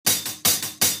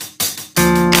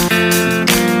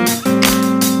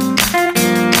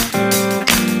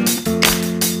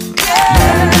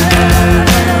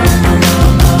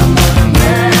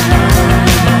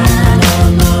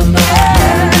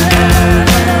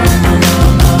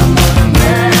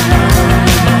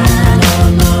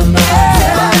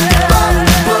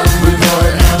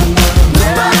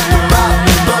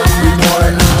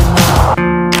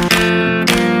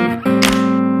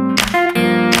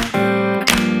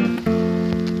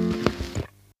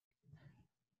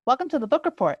Welcome to the Book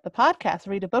Report, the podcast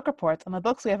where we do book reports on the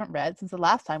books we haven't read since the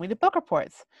last time we did book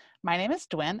reports. My name is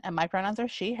Dwyn, and my pronouns are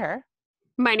she, her.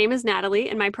 My name is Natalie,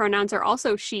 and my pronouns are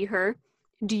also she, her.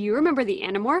 Do you remember the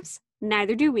Animorphs?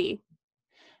 Neither do we.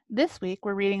 This week,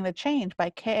 we're reading The Change by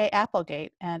K.A.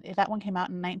 Applegate, and that one came out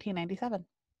in 1997.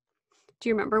 Do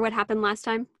you remember what happened last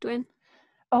time, Dwyn?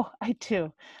 Oh, I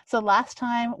do. So last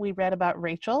time we read about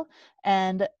Rachel,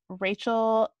 and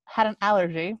Rachel had an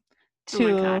allergy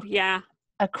to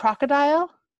a crocodile,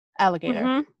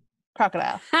 alligator,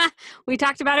 crocodile. We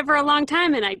talked about it for a long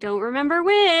time, and I don't remember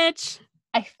which.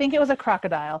 I think it was a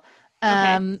crocodile.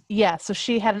 Okay. Yeah, so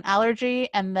she had an allergy,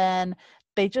 and then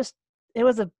it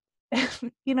was a,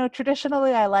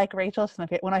 traditionally I like Rachel.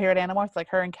 When I hear an Animorphs, it's like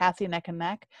her and Cassie neck and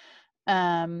neck.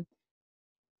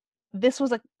 This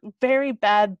was a very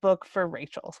bad book for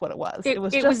Rachel, is what it was. It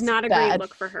was not a great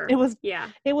look for her. It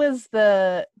was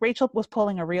Rachel was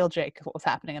pulling a real Jake, is what was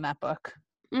happening in that book.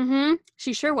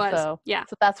 She sure was. So yeah.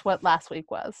 So that's what last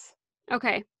week was.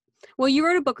 Okay. Well, you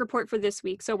wrote a book report for this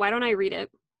week, so why don't I read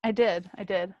it? I did.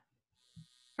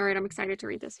 All right, I'm excited to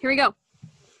read this. Here we go.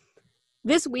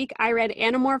 This week, I read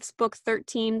Animorphs Book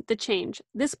 13, The Change.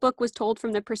 This book was told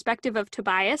from the perspective of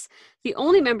Tobias, the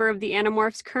only member of the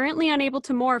Animorphs currently unable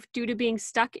to morph due to being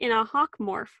stuck in a hawk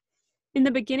morph. In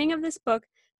the beginning of this book,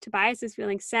 Tobias is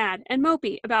feeling sad and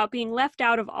mopey about being left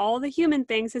out of all the human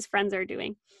things his friends are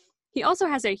doing. He also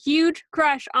has a huge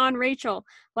crush on Rachel,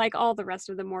 like all the rest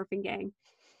of the morphing gang.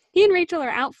 He and Rachel are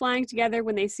out flying together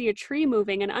when they see a tree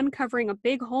moving and uncovering a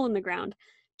big hole in the ground.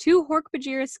 Two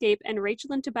Hork-Bajir escape, and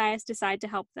Rachel and Tobias decide to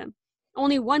help them.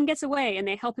 Only one gets away, and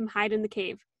they help him hide in the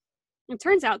cave. It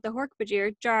turns out the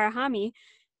Hork-Bajir, Jarahami,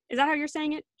 is that how you're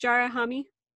saying it? Jarahami?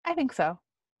 I think so.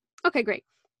 Okay, great.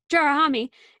 Jarahami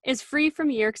is free from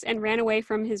Yeerks and ran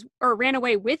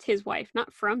away with his wife,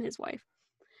 not from his wife.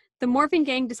 The morphing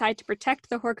gang decide to protect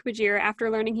the Hork-Bajir after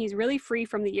learning he's really free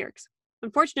from the Yeerks.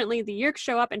 Unfortunately, the Yeerks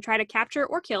show up and try to capture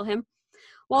or kill him.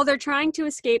 While they're trying to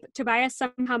escape, Tobias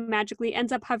somehow magically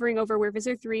ends up hovering over where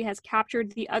Visor 3 has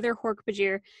captured the other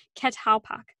Hork-Bajir, Ket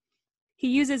Halpak. He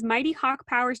uses mighty hawk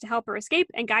powers to help her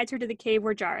escape and guides her to the cave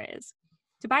where Jara is.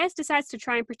 Tobias decides to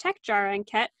try and protect Jara and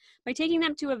Ket by taking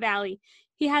them to a valley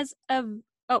he has a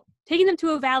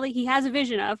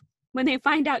vision of when they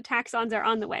find out taxons are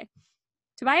on the way.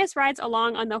 Tobias rides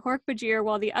along on the Hork-Bajir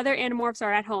while the other Animorphs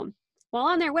are at home. While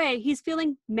on their way, he's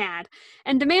feeling mad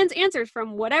and demands answers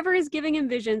from whatever is giving him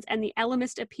visions, and the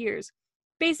Ellimist appears.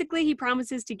 Basically, he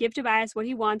promises to give Tobias what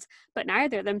he wants, but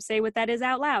neither of them say what that is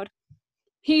out loud.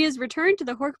 He is returned to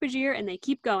the Hork-Bajir, and they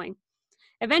keep going.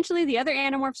 Eventually, the other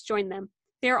Animorphs join them.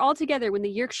 They are all together when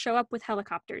the Yeerks show up with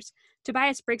helicopters.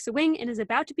 Tobias breaks a wing and is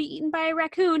about to be eaten by a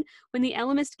raccoon when the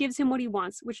Ellimist gives him what he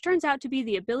wants, which turns out to be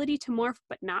the ability to morph,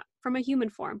 but not from a human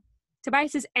form.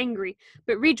 Tobias is angry,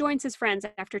 but rejoins his friends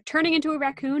after turning into a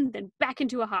raccoon, then back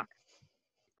into a hawk.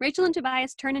 Rachel and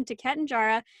Tobias turn into Ket and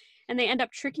Jara, and they end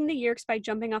up tricking the Yeerks by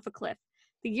jumping off a cliff.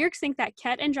 The Yeerks think that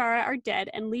Ket and Jara are dead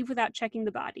and leave without checking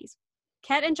the bodies.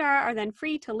 Ket and Jara are then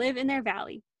free to live in their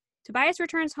valley. Tobias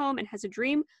returns home and has a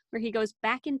dream where he goes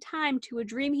back in time to a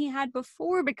dream he had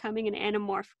before becoming an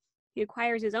Animorph. He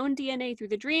acquires his own DNA through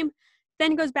the dream,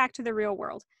 then goes back to the real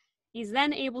world. He's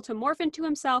then able to morph into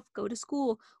himself, go to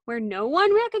school, where no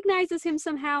one recognizes him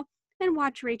somehow, and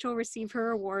watch Rachel receive her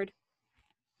award.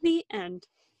 The end.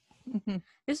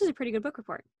 This is a pretty good book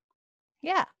report.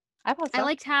 Yeah, I thought so. I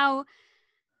liked how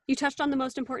you touched on the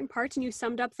most important parts and you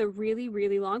summed up the really,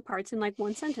 really long parts in like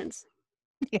one sentence.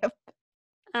 Yep.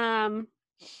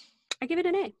 I give it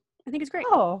an A. I think it's great.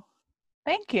 Oh,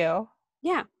 thank you.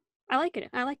 Yeah, I liked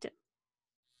it.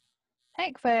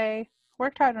 Thanks, I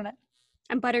worked hard on it.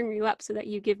 I'm buttering you up so that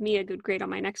you give me a good grade on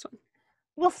my next one.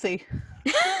 We'll see.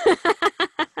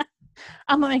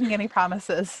 I'm not making any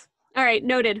promises. All right,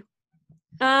 noted.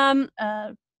 Start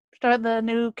the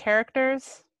new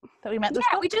characters that we met this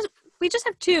book? we just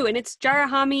have two, and it's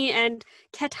Jarahami and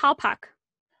Ket Halpak.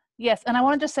 Yes, and I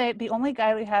want to just say the only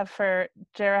guy we have for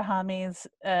Jarahami's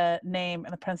name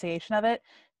and the pronunciation of it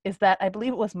is that I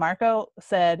believe it was Marco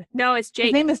said. No, it's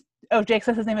Jake. Jake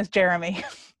says his name is Jeremy.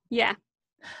 Yeah.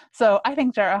 So I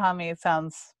think Jarahami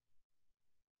sounds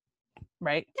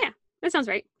right. Yeah, that sounds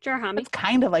right. Jarahami. It's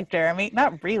kind of like Jeremy.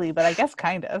 Not really, but I guess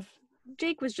kind of.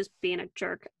 Jake was just being a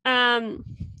jerk. Yeah,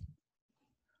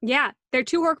 they're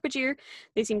two Hork-Bajir.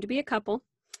 They seem to be a couple.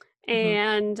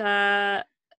 And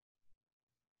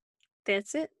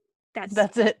that's it.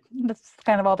 That's it. That's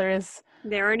kind of all there is.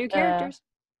 There are new characters.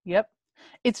 Yep.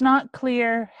 It's not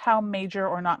clear how major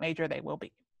or not major they will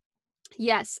be.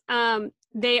 Yes.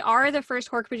 They are the first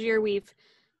Hork-Bajir we've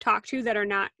talked to that are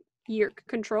not Yeerk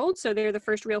controlled, so they're the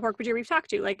first real Hork-Bajir we've talked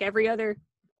to. Like every other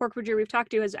Hork-Bajir we've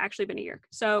talked to has actually been a Yeerk.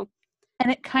 So,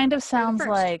 and it kind of sounds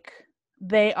like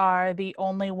they are the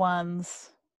only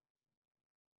ones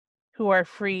who are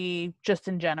free just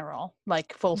in general.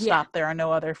 Like, full stop, there are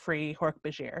no other free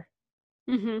Hork-Bajir.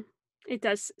 Mm-hmm. It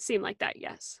does seem like that,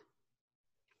 yes.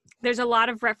 There's a lot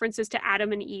of references to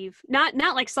Adam and Eve. Not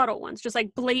like subtle ones, just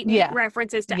like blatant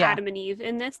references to Adam and Eve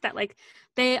in this, that like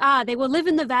they will live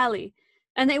in the valley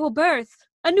and they will birth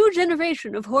a new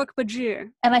generation of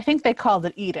Hork-Bajir. And I think they called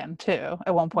it Eden too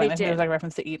at one point. I think there was like a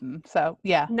reference to Eden. So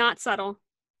yeah. Not subtle.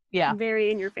 Yeah.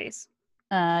 Very in your face.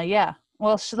 Yeah.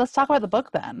 Well, let's talk about the book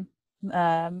then.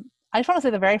 I just want to say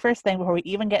the very first thing before we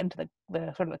even get into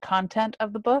the sort of the content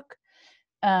of the book.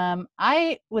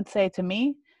 I would say, to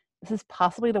me, this is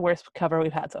possibly the worst cover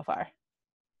we've had so far.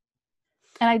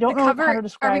 And I don't know how to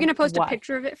describe. Are we going to post a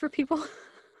picture of it for people?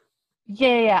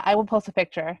 Yeah. I will post a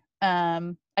picture.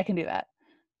 I can do that.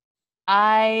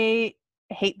 I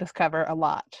hate this cover a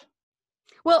lot.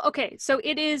 Well, okay, so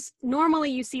it is,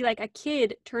 normally you see like a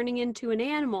kid turning into an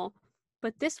animal,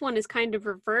 but this one is kind of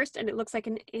reversed and it looks like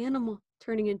an animal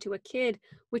turning into a kid,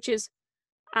 which is,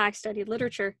 I studied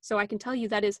literature, so I can tell you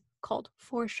that is called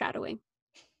foreshadowing.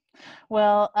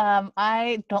 Well,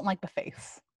 I don't like the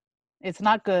face. It's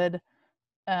not good.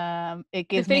 It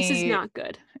gives me... The face is not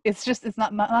good. It's just, it's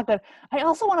not good. I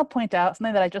also want to point out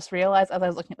something that I just realized as I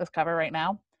was looking at this cover right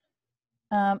now.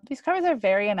 These covers are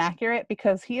very inaccurate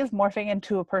because he is morphing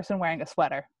into a person wearing a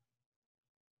sweater.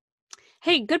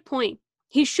 Hey, good point.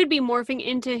 He should be morphing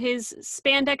into his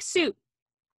spandex suit.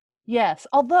 Yes,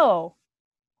 although...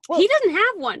 Well, he doesn't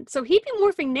have one, so he'd be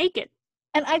morphing naked.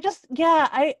 And I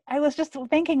was just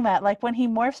thinking that, like, when he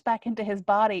morphs back into his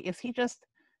body, is he just,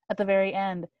 at the very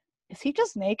end, is he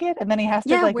just naked? And then he has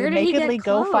to, like, nakedly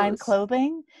go find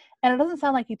clothing? And it doesn't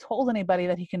sound like he told anybody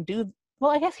that he can do...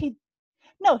 Well, I guess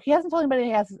No, he hasn't told anybody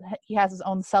he has his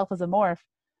own self as a morph.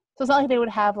 So it's not like they would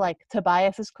have, like,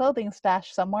 Tobias's clothing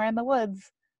stashed somewhere in the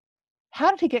woods.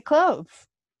 How did he get clothes?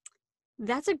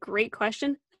 That's a great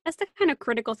question. That's the kind of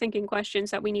critical thinking questions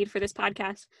that we need for this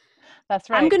podcast. That's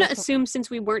right. I'm going to assume,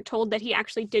 since we weren't told, that he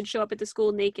actually did show up at the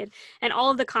school naked, and all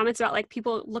of the comments about like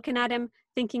people looking at him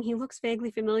thinking he looks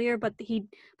vaguely familiar, but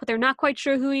they're not quite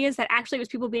sure who he is, that actually was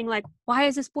people being like, why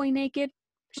is this boy naked?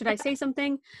 Should I say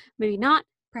something? Maybe not.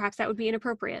 Perhaps that would be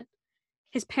inappropriate.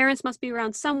 His parents must be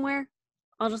around somewhere.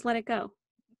 I'll just let it go.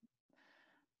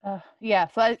 Yeah,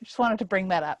 so I just wanted to bring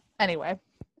that up. Anyway.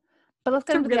 But let's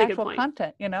get into the actual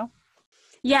content, you know?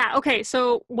 Yeah, okay.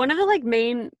 So one of the like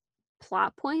main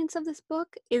plot points of this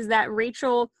book is that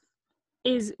Rachel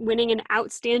is winning an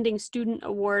outstanding student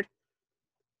award.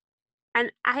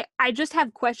 And I just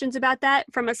have questions about that,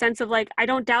 from a sense of like, I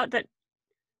don't doubt that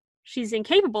she's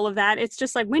incapable of that. It's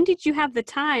just like, when did you have the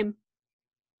time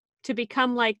to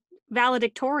become like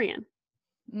valedictorian?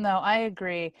 No, I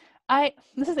agree.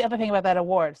 This is the other thing about that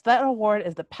award. So that award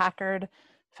is the Packard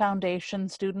Foundation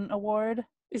Student Award.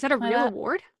 Is that a real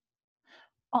award?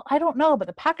 Well, I don't know, but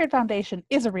the Packard Foundation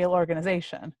is a real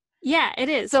organization. Yeah, it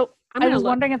is. So I was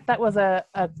wondering if that was a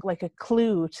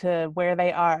clue to where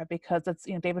they are, because it's,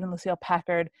 you know, David and Lucille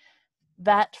Packard.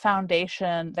 That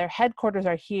foundation, their headquarters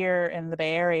are here in the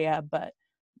Bay Area, but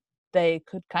they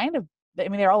could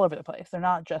they're all over the place. They're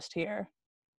not just here.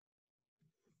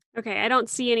 Okay, I don't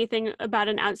see anything about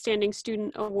an outstanding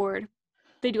student award.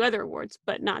 They do other awards,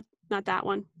 but not that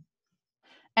one.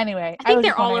 Anyway, I think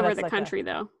they're all over the country,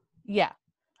 though. Yeah.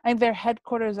 I think their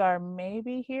headquarters are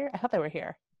maybe here. I thought they were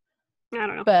here. I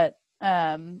don't know. But,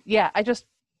 yeah, I just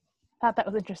thought that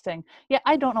was interesting. Yeah,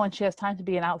 I don't know when she has time to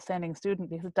be an outstanding student,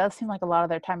 because it does seem like a lot of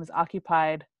their time is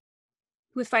occupied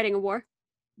with fighting a war.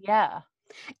 Yeah.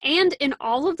 And in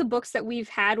all of the books that we've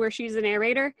had where she's the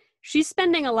narrator, she's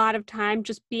spending a lot of time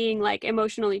just being like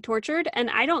emotionally tortured. And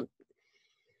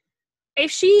if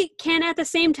she can at the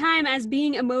same time as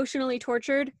being emotionally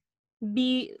tortured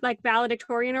be like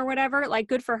valedictorian or whatever, like,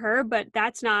 good for her, but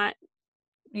that's not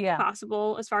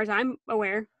possible as far as I'm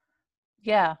aware.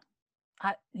 Yeah.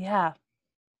 I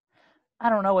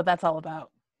don't know what that's all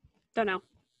about. Don't know.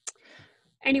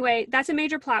 Anyway, that's a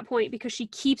major plot point because she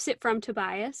keeps it from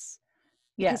Tobias.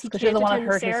 Yes, because he can't attend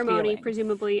the ceremony,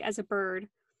 presumably as a bird,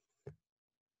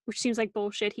 which seems like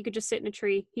bullshit. He could just sit in a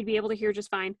tree. He'd be able to hear just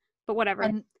fine. But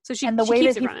whatever. So she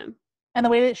keeps it from him. And the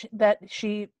way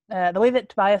the way that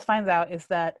Tobias finds out is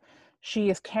that she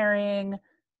is carrying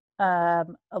a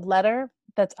letter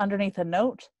that's underneath a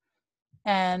note,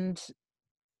 and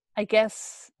I'm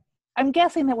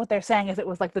guessing that what they're saying is it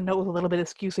was like the note was a little bit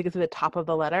askew, so he could see the top of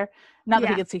the letter. Not that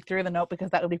he could see through the note, because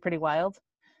that would be pretty wild.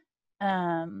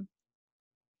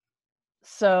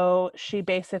 So she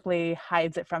basically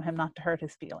hides it from him, not to hurt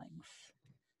his feelings.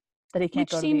 That he can't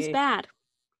go to Which seems bad.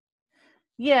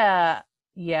 Yeah,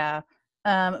 yeah.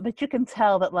 But you can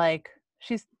tell that like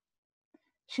she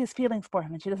has feelings for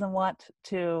him and she doesn't want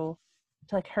to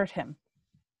like hurt him.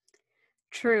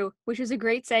 True, which is a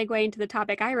great segue into the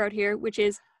topic I wrote here, which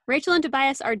is Rachel and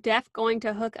Tobias are going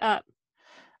to hook up.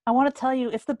 I want to tell you,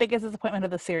 it's the biggest disappointment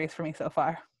of the series for me so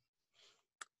far.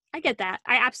 I get that.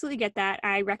 I absolutely get that.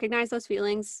 I recognize those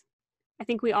feelings. I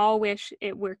think we all wish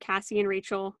it were Cassie and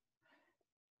Rachel.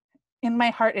 In my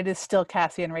heart, it is still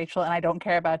Cassie and Rachel, and I don't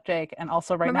care about Jake. And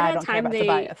also right now, I don't care about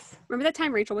Tobias. Remember that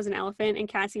time Rachel was an elephant and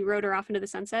Cassie rode her off into the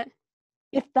sunset?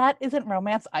 If that isn't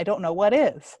romance, I don't know what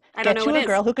is. I don't know what is. Get you a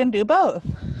girl who can do both.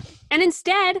 And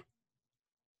instead,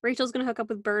 Rachel's going to hook up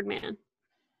with Birdman.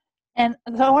 And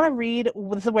so I want to read,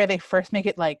 this is where they first make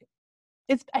it like,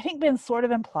 it's I think been sort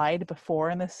of implied before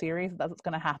in this series that's what's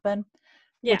going to happen,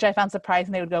 which I found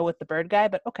surprising they would go with the bird guy,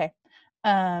 but okay.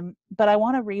 But I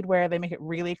want to read where they make it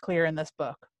really clear in this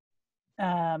book.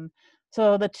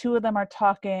 So the two of them are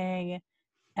talking,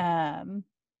 and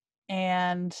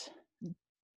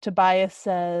Tobias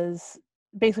says,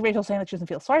 basically Rachel's saying that she doesn't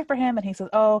feel sorry for him, and he says,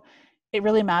 oh, it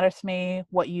really matters to me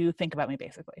what you think about me,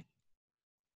 basically.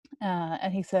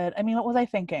 And he said, I mean, what was I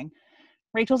thinking?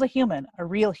 Rachel's a human, a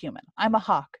real human. I'm a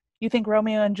hawk. You think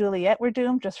Romeo and Juliet were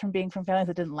doomed just from being from families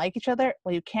that didn't like each other?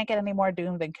 Well, you can't get any more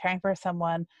doomed than caring for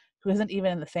someone who isn't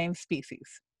even in the same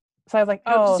species. So I was like,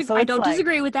 I don't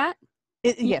disagree with that.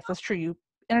 Yes, that's true.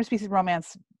 Interspecies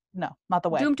romance, no, not the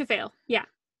way. Doomed to fail. Yeah.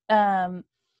 But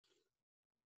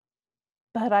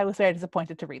I was very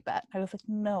disappointed to read that. I was like,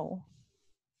 no.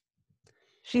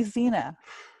 She's Xena.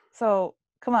 So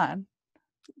come on.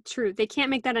 True. They can't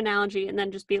make that analogy and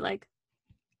then just be like,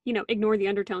 ignore the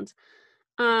undertones.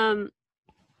 I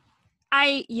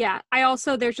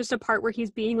also, there's just a part where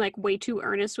he's being like way too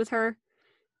earnest with her.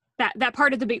 That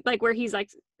part of the like where he's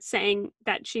like saying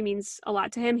that she means a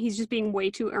lot to him, he's just being way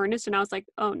too earnest, and I was like,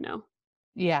 oh no.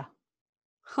 Yeah.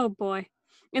 Oh boy.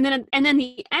 And then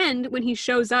the end, when he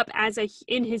shows up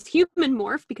in his human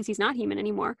morph, because he's not human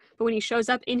anymore, but when he shows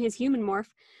up in his human morph,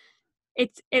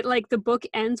 it like the book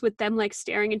ends with them like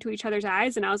staring into each other's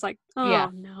eyes, and I was like, oh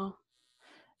no.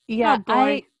 Yeah, oh,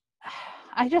 boy.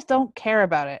 I just don't care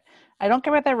about it. I don't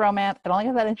care about their romance. I don't think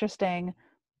it's that interesting.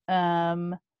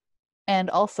 And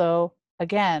also,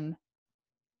 again,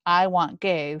 I want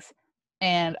gays,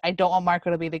 and I don't want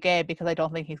Marco to be the gay because I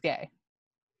don't think he's gay.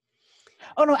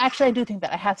 Oh no, actually I do think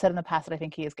that. I have said in the past that I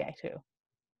think he is gay too.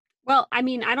 Well, I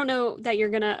mean, I don't know that you're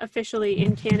going to officially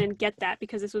in canon get that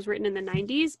because this was written in the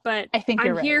 90s, but I think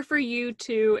I'm here for you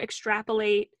to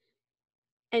extrapolate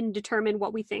and determine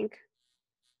what we think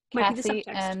might be the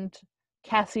subtext.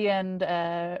 Cassie and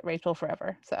Rachel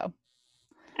forever. So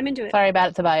I'm into it. Sorry about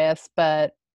it, Tobias,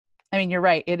 but I mean, you're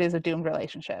right. It is a doomed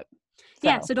relationship. So.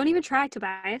 Yeah, so don't even try,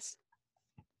 Tobias.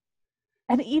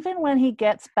 And even when he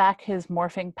gets back his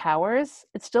morphing powers,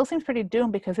 it still seems pretty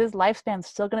doomed because his lifespan's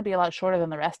still going to be a lot shorter than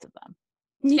the rest of them.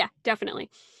 Yeah, definitely.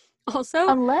 Also,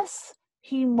 unless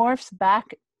he morphs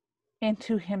back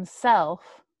into himself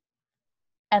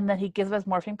and then he gives us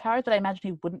morphing powers, but I imagine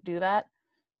he wouldn't do that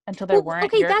until there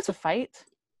weren't Yeerks to fight.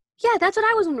 Yeah, that's what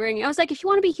I was wondering. I was like, if you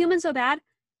want to be human so bad,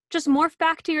 just morph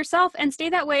back to yourself and stay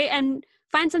that way and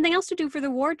find something else to do for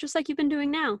the war, just like you've been doing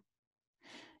now.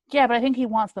 Yeah, but I think he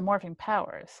wants the morphing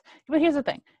powers. But here's the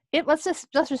thing. Let's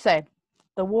just say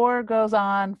the war goes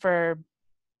on for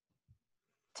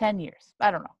 10 years.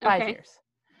 I don't know, 5 years.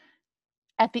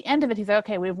 At the end of it, he's like,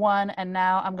 okay, we've won, and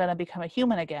now I'm going to become a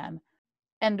human again.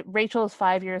 And Rachel is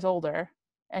 5 years older,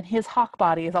 and his hawk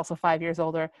body is also 5 years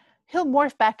older. He'll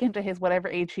morph back into his whatever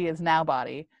age he is now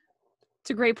body.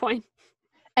 It's a great point.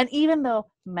 And even though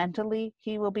mentally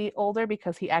he will be older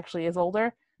because he actually is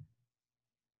older,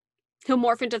 he'll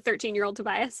morph into 13-year-old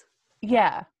Tobias.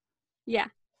 Yeah. Yeah.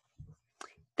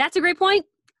 That's a great point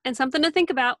and something to think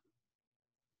about.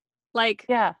 Like,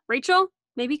 yeah, Rachel,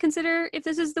 maybe consider if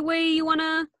this is the way you want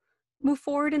to move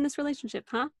forward in this relationship,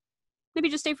 huh? Maybe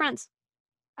just stay friends.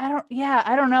 I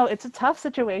don't know. It's a tough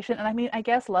situation. And I mean, I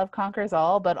guess love conquers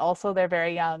all, but also they're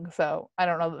very young. So I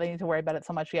don't know that they need to worry about it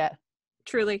so much yet.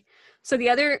 Truly. So the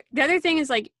other thing is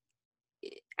like,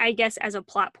 I guess as a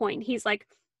plot point, he's like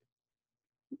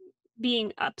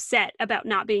being upset about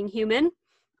not being human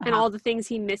and all the things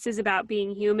he misses about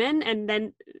being human. And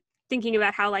then thinking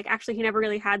about how like, actually he never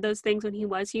really had those things when he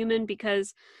was human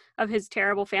because of his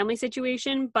terrible family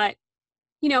situation. But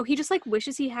you know, he just like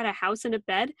wishes he had a house and a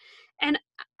bed. And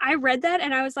I read that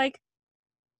and I was like,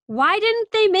 why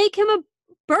didn't they make him a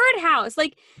birdhouse?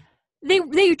 Like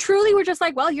they truly were just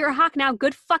like, well, you're a hawk now.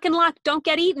 Good fucking luck. Don't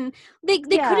get eaten. They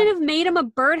couldn't have made him a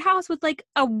birdhouse with like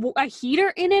a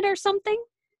heater in it or something.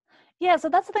 Yeah, so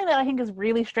that's the thing that I think is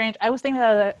really strange. I was thinking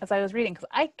that as I was reading, because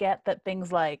I get that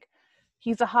things like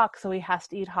he's a hawk, so he has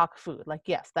to eat hawk food. Like,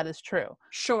 yes, that is true.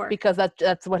 Sure. Because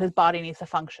that's what his body needs to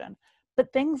function.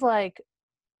 But things like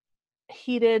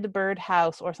heated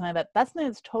birdhouse or something like that, that's something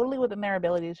that's totally within their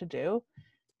ability to do.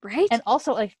 Right. And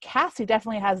also, like, Cassie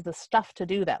definitely has the stuff to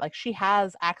do that. Like, she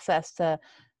has access to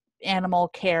animal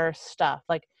care stuff.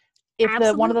 Like,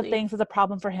 if one of the things that's a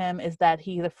problem for him is that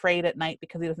he's afraid at night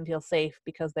because he doesn't feel safe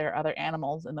because there are other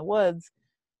animals in the woods,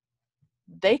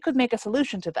 they could make a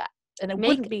solution to that, and it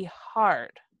wouldn't be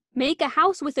hard. Make a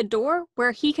house with a door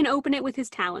where he can open it with his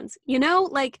talons. You know,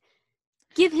 like,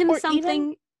 give him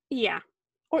something.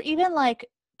 Or even like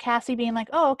Cassie being like,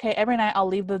 "Oh, okay, every night I'll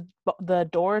leave the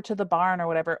door to the barn or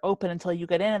whatever open until you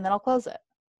get in, and then I'll close it."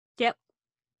 Yep.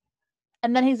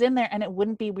 And then he's in there, and it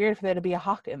wouldn't be weird for there to be a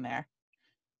hawk in there.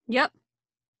 Yep.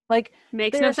 Like,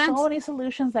 makes there no are sense. so many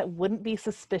solutions that wouldn't be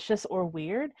suspicious or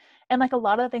weird. And like a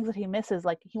lot of the things that he misses,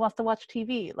 like he wants to watch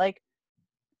TV. Like,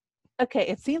 okay,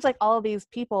 it seems like all of these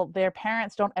people, their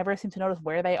parents don't ever seem to notice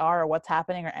where they are or what's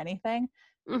happening or anything.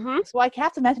 Mm-hmm. So I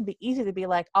have to imagine it'd be easy to be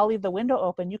like, I'll leave the window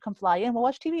open, you come fly in, we'll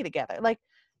watch TV together. Like,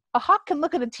 a hawk can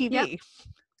look at a TV. Yep.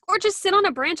 Or just sit on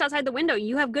a branch outside the window.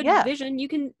 You have good vision. You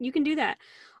can do that.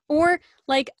 Or,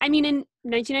 like, I mean, in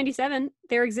 1997,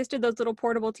 there existed those little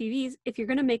portable TVs. If you're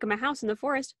going to make them a house in the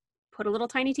forest, put a little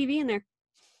tiny TV in there.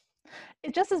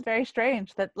 It just is very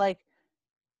strange that, like,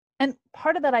 and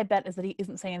part of that, I bet, is that he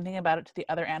isn't saying anything about it to the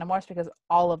other animorphs because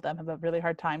all of them have a really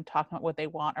hard time talking about what they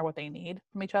want or what they need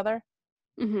from each other.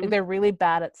 Mm-hmm. Like, they're really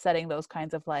bad at setting those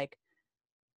kinds of, like,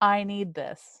 I need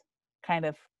this kind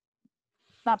of,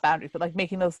 not boundaries, but like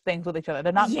making those things with each other.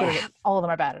 They're not good at it. All of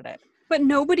them are bad at it. But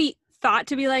nobody thought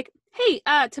to be like, hey,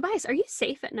 Tobias, are you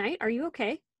safe at night? Are you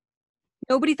okay?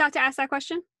 Nobody thought to ask that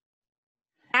question?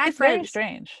 It's very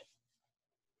strange.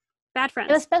 Bad friends.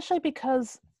 And especially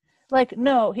because, like,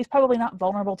 no, he's probably not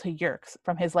vulnerable to Yerks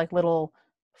from his, like, little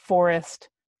forest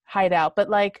hideout. But,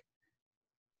 like,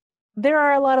 there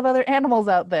are a lot of other animals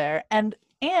out there. And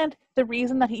the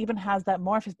reason that he even has that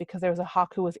morph is because there was a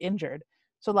hawk who was injured.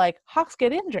 So, like, hawks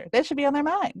get injured. They should be on their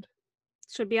mind.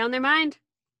 Should be on their mind.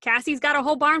 Cassie's got a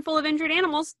whole barn full of injured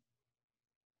animals.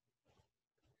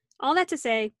 All that to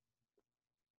say,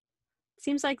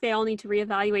 seems like they all need to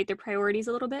reevaluate their priorities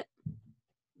a little bit.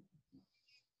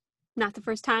 Not the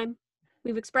first time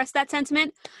we've expressed that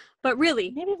sentiment, but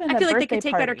really, maybe even I feel like they could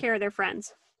take party. Better care of their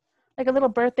friends. Like a little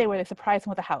birthday where they surprise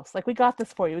him with a house. Like, we got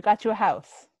this for you. We got you a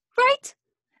house. Right?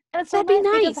 And it's so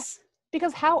nice.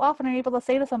 Because how often are you able to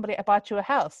say to somebody, I bought you a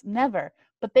house? Never.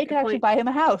 But they could actually buy him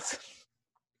a house.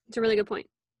 It's a really good point.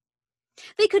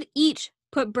 They could each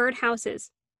put bird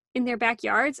houses in their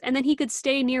backyards, and then he could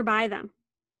stay nearby them.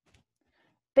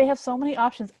 They have so many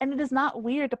options, and it is not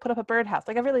weird to put up a birdhouse.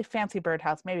 Like a really fancy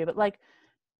birdhouse, maybe, but like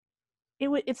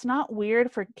it's not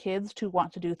weird for kids to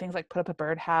want to do things like put up a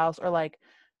birdhouse, or like,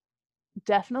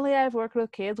 definitely I've worked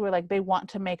with kids where like they want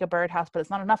to make a birdhouse, but it's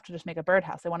not enough to just make a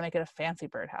birdhouse. They want to make it a fancy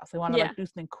birdhouse. They want to like do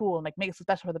something cool and like make it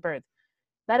special for the birds.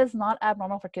 That is not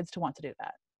abnormal for kids to want to do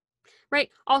that. Right.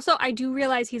 Also, I do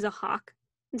realize he's a hawk,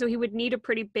 and so he would need a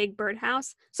pretty big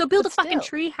birdhouse. So build a fucking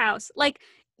tree house. Like,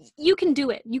 you can do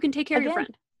it. You can take care of your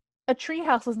friend. A tree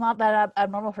house is not that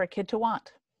abnormal for a kid to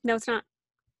want. No, it's not.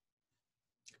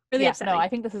 Really upsetting. No, I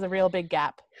think this is a real big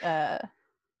gap. I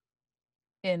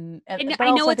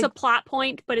know it's a plot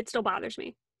point, but it still bothers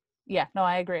me. Yeah, no,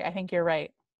 I agree. I think you're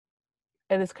right.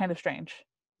 It is kind of strange.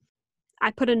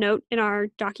 I put a note in our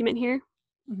document here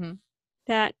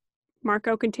that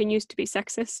Marco continues to be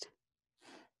sexist.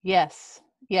 Yes.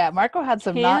 Yeah, Marco had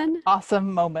some not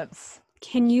awesome moments.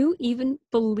 Can you even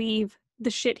believe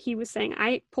the shit he was saying?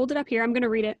 I pulled it up here. I'm going to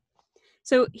read it.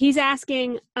 So he's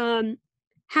asking,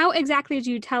 how exactly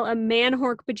do you tell a man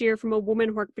hork-bajir from a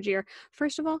woman hork-bajir?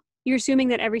 First of all, you're assuming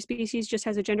that every species just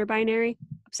has a gender binary.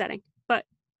 Upsetting. But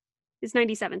it's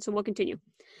 97, so we'll continue.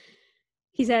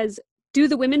 He says, do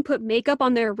the women put makeup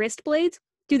on their wrist blades?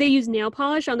 Do they use nail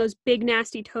polish on those big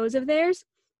nasty toes of theirs?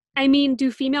 I mean,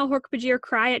 do female hork-bajir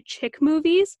cry at chick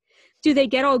movies? Do they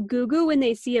get all goo-goo when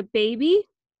they see a baby?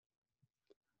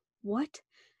 What?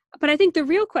 But I think the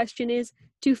real question is,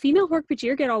 do female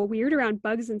hork-bajir get all weird around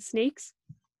bugs and snakes?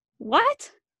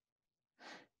 What?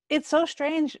 It's so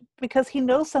strange because he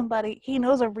knows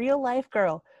a real life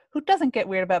girl who doesn't get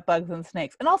weird about bugs and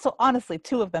snakes. And also, honestly,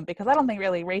 two of them, because I don't think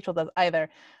really Rachel does either.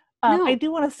 No. I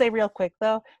do want to say real quick,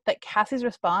 though, that Cassie's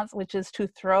response, which is to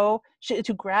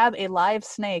grab a live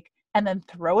snake and then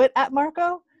throw it at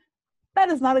Marco, that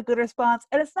is not a good response.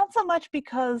 And it's not so much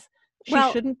because she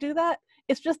shouldn't do that.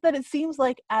 It's just that it seems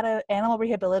like at an animal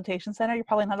rehabilitation center, you're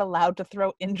probably not allowed to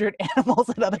throw injured animals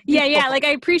at other people. Yeah. Like, I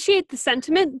appreciate the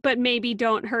sentiment, but maybe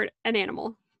don't hurt an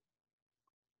animal.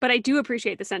 But I do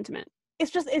appreciate the sentiment.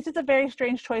 It's just a very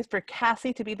strange choice for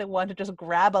Cassie to be the one to just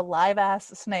grab a live ass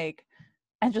snake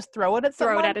and just throw it at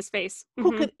someone. Throw it at his face.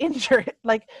 Who could injure it.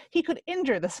 Like, he could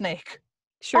injure the snake.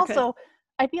 Sure also, could.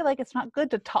 I feel like it's not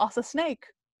good to toss a snake.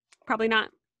 Probably not.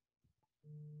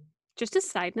 Just a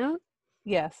side note.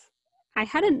 Yes. I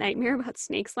had a nightmare about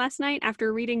snakes last night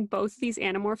after reading both these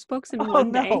Animorphs books in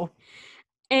one day.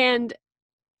 And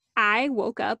I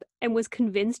woke up and was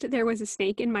convinced there was a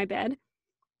snake in my bed.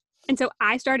 And so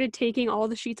I started taking all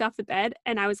the sheets off the bed,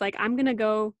 and I was like, I'm going to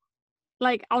go,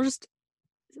 like, I'll just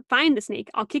find the snake.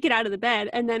 I'll kick it out of the bed,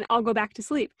 and then I'll go back to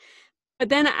sleep. But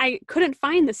then I couldn't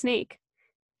find the snake.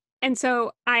 And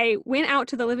so I went out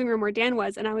to the living room where Dan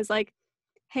was, and I was like,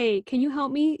 hey, can you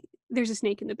help me? There's a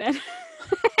snake in the bed.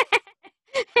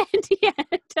 And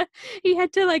he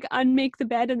had to like unmake the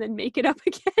bed and then make it up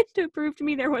again to prove to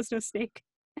me there was no snake.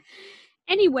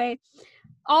 Anyway,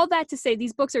 all that to say,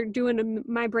 these books are doing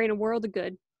my brain a world of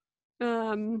good.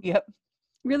 Yep.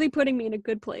 Really putting me in a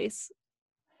good place.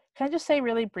 Can I just say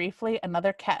really briefly,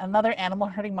 another animal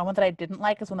hurting moment that I didn't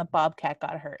like is when the bobcat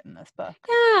got hurt in this book.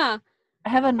 Yeah. I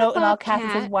have a note in all caps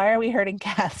that says, why are we hurting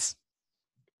cats?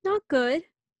 Not good.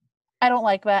 I don't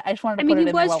like that. I just wanted to put it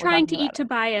in there. He was trying to eat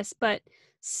Tobias, but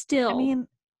still. I mean,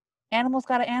 animals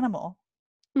got an animal.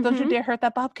 Don't you dare hurt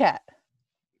that bobcat.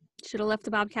 Should have left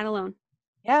the bobcat alone.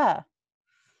 Yeah.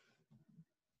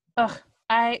 Ugh,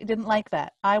 I didn't like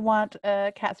that. I want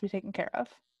cats to be taken care of.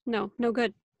 No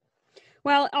good.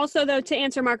 Well, also, though, to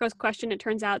answer Marco's question, it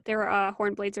turns out their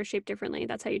horn blades are shaped differently.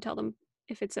 That's how you tell them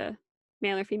if it's a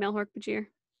male or female Hork-Bajir.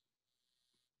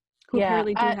 Who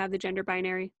apparently do have the gender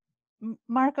binary.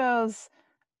 Marco's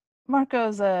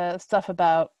stuff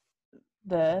about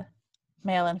the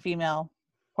male and female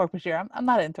Hork-Bajir, I'm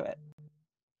not into it.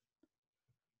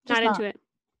 Not into it.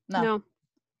 No,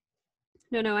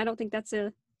 I don't think that's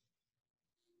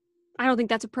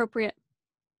appropriate.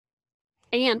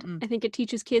 And I think it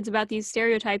teaches kids about these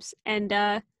stereotypes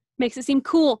and makes it seem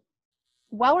cool.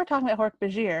 While we're talking about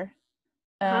Hork-Bajir,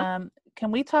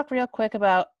 can we talk real quick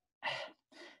about,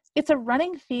 it's a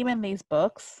running theme in these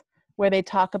books where they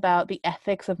talk about the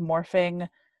ethics of morphing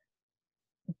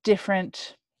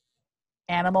different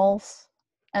animals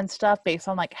and stuff based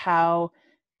on like how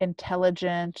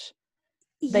intelligent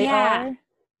they are.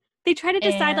 They try to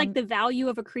decide like the value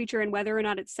of a creature and whether or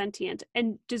not it's sentient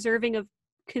and deserving of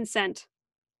consent.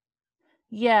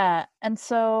 Yeah, and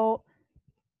so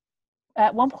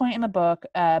at one point in the book,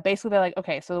 basically they're like,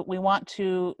 okay, so we want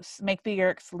to make the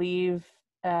Yeerks leave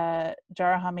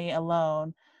Jarahami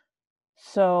alone,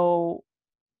 so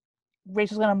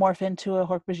Rachel's gonna morph into a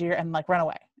Hork-Bajir and like run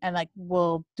away, and like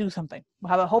we'll do something. We'll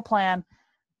have a whole plan.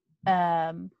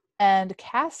 And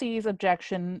Cassie's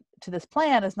objection to this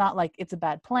plan is not like it's a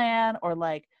bad plan or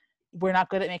like we're not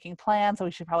good at making plans, so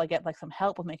we should probably get like some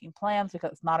help with making plans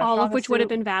because it's not our all of which would have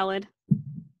been valid.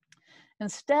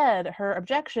 Instead, her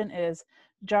objection is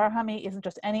Jarahami isn't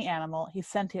just any animal. He's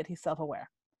sentient. He's self-aware.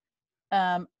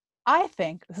 I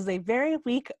think this is a very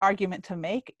weak argument to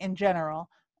make in general,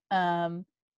 but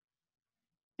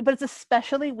it's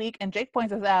especially weak, and Jake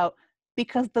points this out,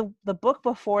 because the book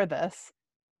before this,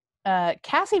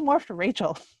 Cassie morphed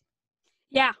Rachel.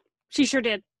 Yeah, she sure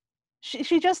did.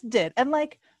 She just did. And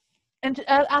like, and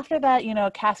after that, you know,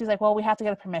 Cassie's like, well, we have to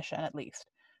get a permission at least.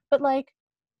 But like,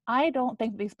 I don't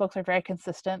think these books are very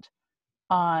consistent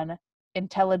on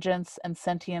intelligence and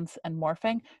sentience and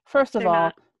morphing. First of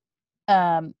all,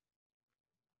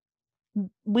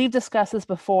 we've discussed this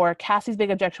before. Cassie's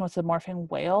big objection was to morphing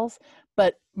whales,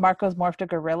 but Marco's morphed a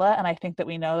gorilla, and I think that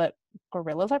we know that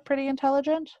gorillas are pretty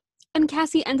intelligent. And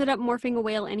Cassie ended up morphing a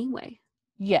whale anyway.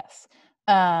 Yes.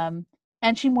 And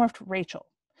she morphed Rachel.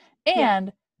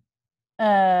 And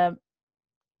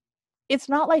it's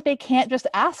not like they can't just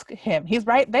ask him. He's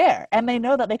right there. And they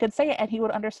know that they could say it and he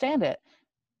would understand it.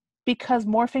 Because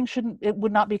morphing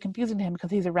would not be confusing to him because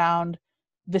he's around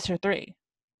Visser 3.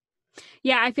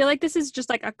 Yeah, I feel like this is just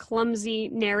like a clumsy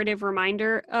narrative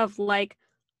reminder of like,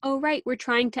 oh, right, we're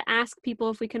trying to ask people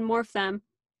if we can morph them.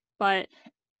 But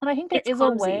and I think there is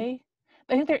clumsy. A way.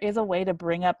 I think there is a way to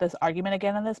bring up this argument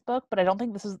again in this book, but I don't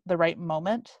think this is the right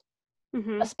moment.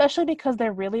 Especially because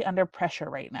they're really under pressure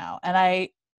right now. And I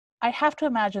have to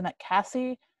imagine that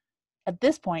Cassie, at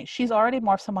this point, she's already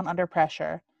morphed someone under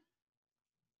pressure.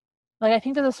 Like, I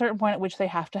think there's a certain point at which they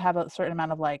have to have a certain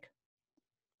amount of like,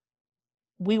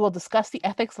 we will discuss the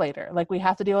ethics later. Like, we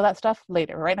have to deal with that stuff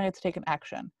later. Right now, we have to take an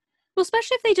action. Well,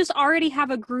 especially if they just already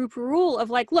have a group rule of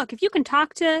like, look, if you can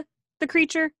talk to the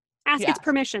creature, ask its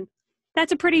permission.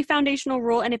 That's a pretty foundational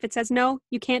rule. And if it says no,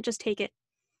 you can't just take it.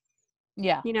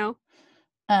 Yeah. You know?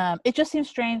 It just seems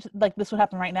strange, like this would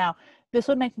happen right now. This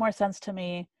would make more sense to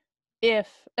me if,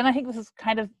 and I think this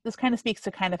kind of speaks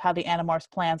to kind of how the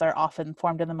Animorphs' plans are often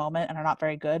formed in the moment and are not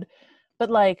very good. But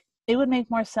like, it would make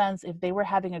more sense if they were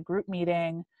having a group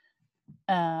meeting.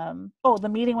 The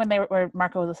meeting where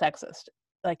Marco was a sexist.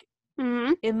 Like,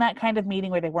 in that kind of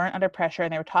meeting where they weren't under pressure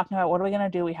and they were talking about, what are we going to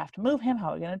do? We have to move him. How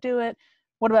are we going to do it?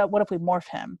 What if we morph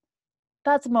him?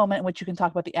 That's a moment in which you can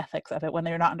talk about the ethics of it when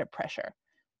they're not under pressure.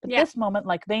 But this moment,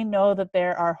 like, they know that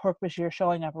there are Hork-Bajir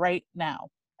showing up right now,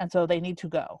 and so they need to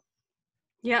go.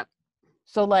 Yep.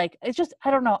 So, like, it's just, I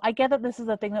don't know. I get that this is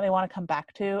a thing that they want to come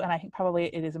back to, and I think probably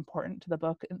it is important to the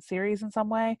book and series in some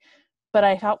way, but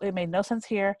I felt it made no sense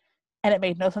here, and it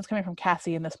made no sense coming from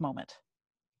Cassie in this moment.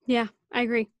 Yeah, I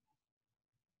agree.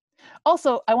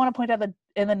 Also, I want to point out that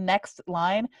in the next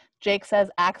line, Jake says,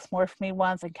 Axe morphed me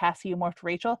once, and Cassie, you morphed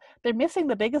Rachel. They're missing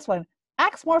the biggest one.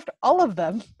 Axe morphed all of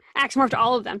them. Axe morphed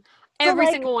all of them. Every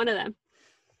single one of them.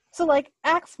 So, like,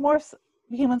 Axe morphs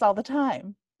humans all the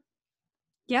time.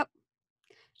 Yep.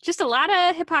 Just a lot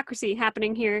of hypocrisy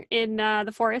happening here in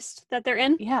the forest that they're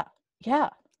in. Yeah. Yeah.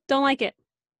 Don't like it.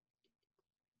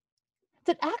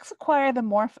 Did Axe acquire the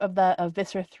morph of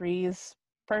Visser 3's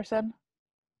person?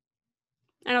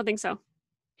 I don't think so.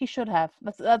 He should have.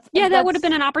 That would have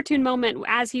been an opportune moment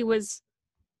as he was,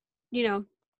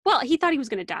 well, he thought he was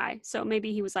going to die. So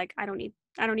maybe he was like, I don't need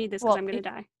this because I'm going to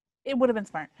die. It would have been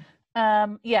smart.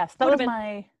 Yes, that was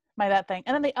my that thing.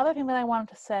 And then the other thing that I wanted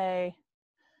to say,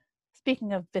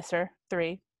 speaking of Visser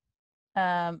 3,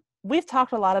 we've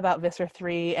talked a lot about Visser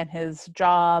 3 and his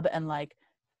job and like,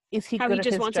 is he good at his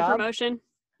job? How he just wants a promotion.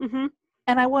 Mm-hmm.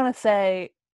 And I want to say,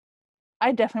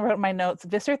 I definitely wrote in my notes,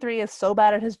 Visser 3 is so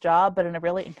bad at his job, but in a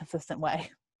really inconsistent way.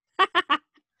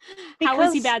 How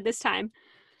was he bad this time?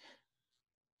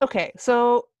 Okay,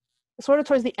 so sort of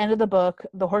towards the end of the book,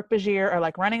 the Hork-Bajir are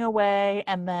like running away,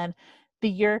 and then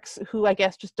the Yeerks, who I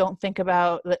guess just don't think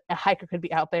about that a hiker could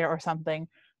be out there or something,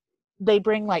 they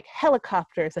bring like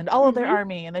helicopters and all of their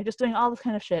army, and they're just doing all this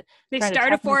kind of shit. They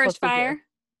start a forest fire.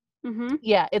 Mm-hmm.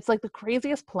 Yeah, it's like the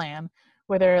craziest plan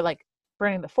where they're like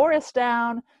burning the forest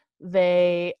down.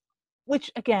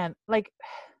 Which again, like,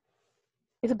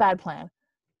 it's a bad plan.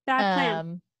 Bad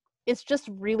plan. It's just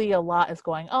really a lot is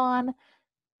going on.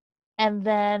 And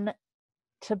then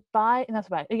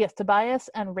Tobias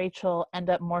and Rachel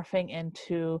end up morphing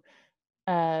into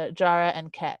Jara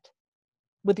and Ket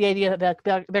with the idea that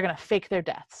they're going to fake their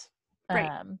deaths.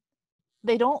 Right.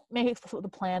 They don't make explicit what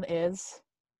the plan is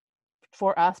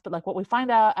for us, but like what we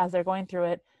find out as they're going through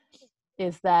it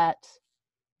is that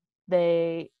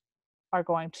they are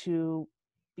going to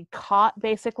be caught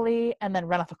basically and then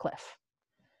run off a cliff.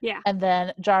 Yeah. And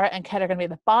then Jara and Ket are going to be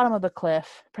at the bottom of the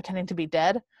cliff pretending to be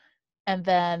dead. And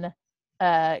then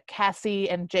Cassie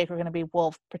and Jake are going to be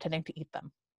wolves pretending to eat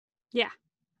them. Yeah.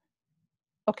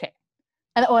 Okay.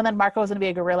 And then Marco is going to be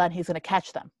a gorilla and he's going to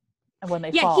catch them. And when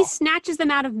they fall. Yeah, he snatches them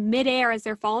out of midair as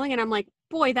they're falling. And I'm like,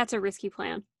 boy, that's a risky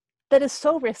plan. That is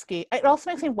so risky. It also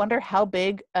makes me wonder how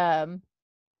big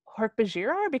Hork-Bajir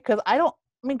are, because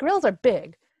gorillas are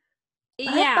big.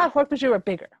 Yeah. I thought Hork-Bajir were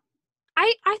bigger.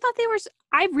 I thought they were,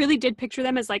 I really did picture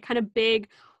them as like kind of big,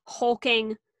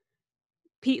 hulking,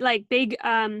 like big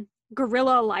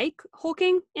gorilla-like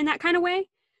hulking in that kind of way,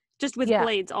 just with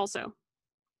blades also.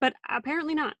 But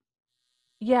apparently not.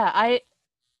 Yeah,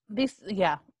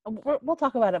 we'll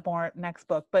talk about it more next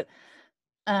book, but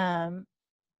I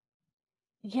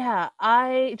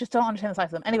just don't understand the size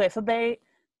of them. Anyway, so they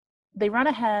run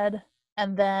ahead,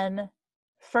 and then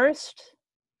first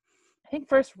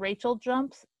Rachel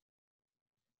jumps.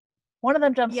 One of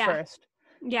them jumps first.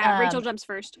 Yeah, Rachel jumps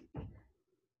first.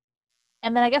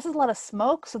 And then I guess there's a lot of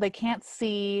smoke, so they can't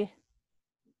see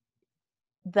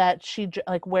that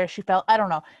where she fell. I don't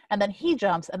know. And then he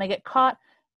jumps, and they get caught.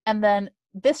 And then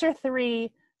Visser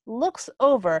 3 looks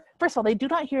over. First of all, they do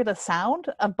not hear the sound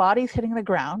of bodies hitting the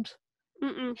ground.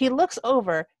 Mm-mm. He looks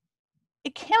over.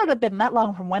 It cannot have been that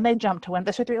long from when they jumped to when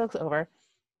Visser 3 looks over.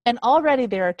 And already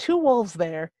there are 2 wolves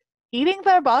there eating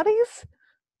their bodies.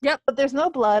 Yep. But there's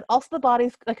no blood. Also, the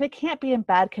bodies, like, they can't be in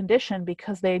bad condition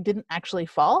because they didn't actually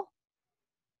fall.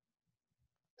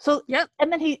 So, yep.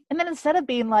 And then instead of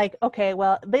being like, okay,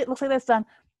 well, it looks like that's done,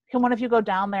 can one of you go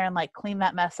down there and like clean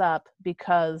that mess up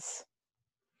because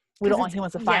we don't want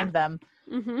humans to find them.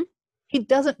 Mm-hmm. He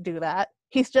doesn't do that.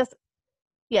 He's just,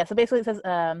 so basically it says,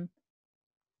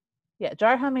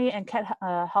 Jarhami and Ket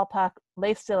Halpak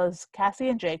lay still as Cassie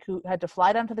and Jake, who had to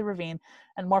fly down to the ravine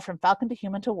and morph from falcon to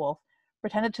human to wolf,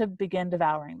 pretended to begin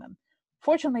devouring them.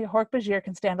 Fortunately, Hork-Bajir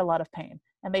can stand a lot of pain,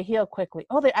 and they heal quickly.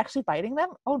 Oh, they're actually biting them?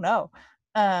 Oh, no.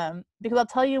 Because I'll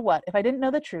tell you what, if I didn't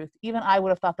know the truth, even I would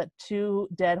have thought that 2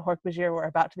 dead Hork-Bajir were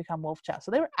about to become wolf chow.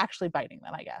 So they were actually biting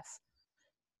them, I guess.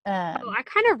 I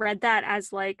kind of read that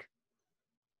as like,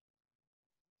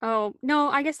 oh, no,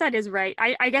 I guess that is right.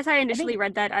 I guess I initially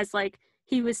read that as like,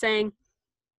 he was saying,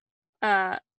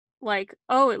 like,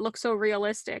 oh, it looks so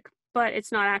realistic, but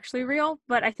it's not actually real.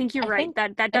 But I think you're right.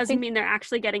 That doesn't mean they're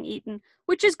actually getting eaten,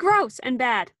 which is gross and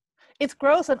bad. It's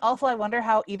gross, and also I wonder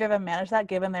how either of them managed that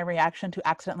given their reaction to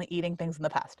accidentally eating things in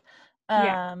the past.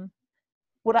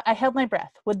 I held my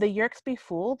breath. Would the Yeerks be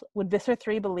fooled? Would Visser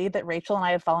 3 believe that Rachel and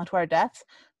I had fallen to our deaths?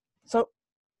 So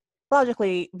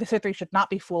logically, Visser 3 should not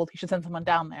be fooled. He should send someone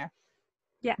down there.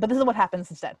 Yeah. But this is what happens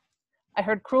instead. I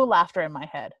heard cruel laughter in my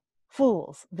head.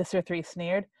 Fools, Visser 3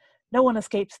 sneered. No one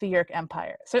escapes the Yeerk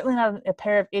Empire. Certainly not a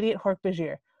pair of idiot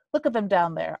Hork-Bajir. Look at them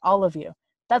down there, all of you.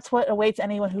 That's what awaits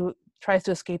anyone who tries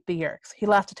to escape the Yeerks. He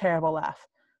laughed a terrible laugh.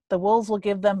 The wolves will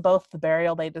give them both the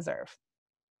burial they deserve.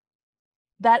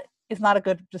 That is not a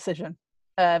good decision,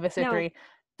 Visser 3.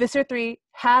 Visser 3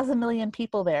 has 1 million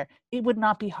people there. It would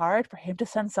not be hard for him to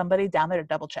send somebody down there to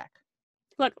double check.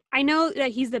 Look, I know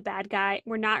that he's the bad guy.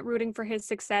 We're not rooting for his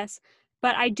success,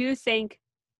 but I do think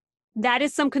that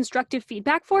is some constructive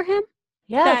feedback for him.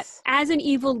 Yes. That as an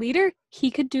evil leader, he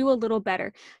could do a little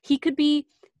better. He could be,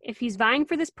 if he's vying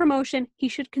for this promotion, he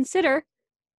should consider,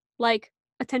 like,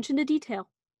 attention to detail,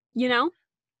 you know?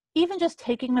 Even just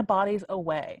taking the bodies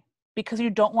away, because you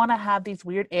don't want to have these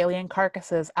weird alien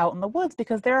carcasses out in the woods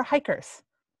because there are hikers.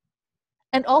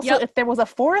 And also, if there was a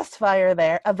forest fire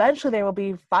there, eventually there will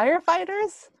be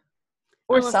firefighters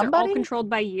or unless somebody. They're all controlled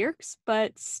by Yeerks,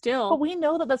 but still. But we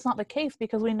know that that's not the case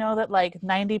because we know that like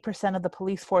 90% of the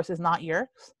police force is not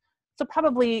Yeerks. So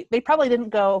they probably didn't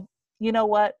go, you know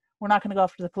what, we're not going to go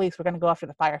after the police, we're going to go after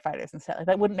the firefighters instead. Like,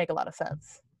 that wouldn't make a lot of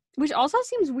sense. Which also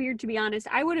seems weird, to be honest.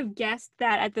 I would have guessed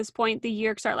that at this point the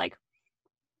Yeerks are like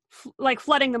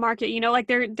flooding the market, you know, like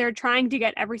they're trying to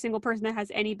get every single person that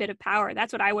has any bit of power.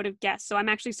 That's what I would have guessed. So I'm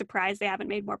actually surprised they haven't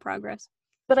made more progress.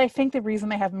 But I think the reason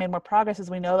they haven't made more progress is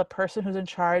we know the person who's in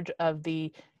charge of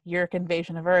the Yeerk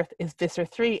invasion of Earth is Visser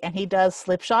 3, and he does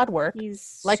slipshod work.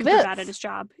 He's like super this. bad at his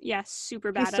job. Yeah,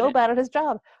 super bad. He's so bad at his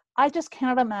job. I just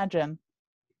cannot imagine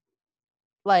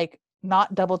like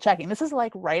not double checking. This is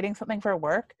like writing something for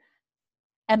work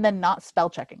and then not spell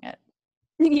checking it.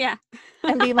 Yeah.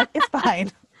 And being like, it's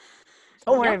fine.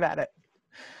 Don't worry about it.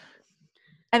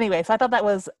 Anyway, so I thought that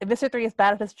was, Visser 3 is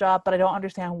bad at his job, but I don't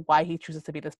understand why he chooses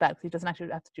to be this bad, because he doesn't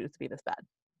actually have to choose to be this bad.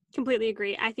 Completely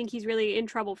agree. I think he's really in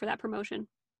trouble for that promotion.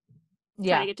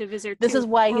 Yeah. Trying to get to Visser 2. This is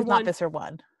why he's not Visser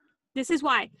 1. This is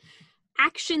why.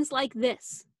 Actions like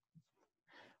this.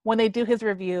 When they do his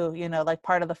review, you know, like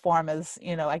part of the form is,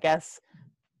 you know, I guess,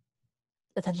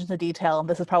 attention to detail, and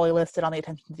this is probably listed on the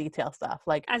attention to detail stuff.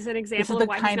 Like, as an example of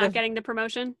why he's not getting the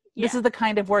promotion. Yeah. This is the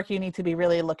kind of work you need to be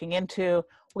really looking into.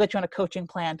 We'll get you on a coaching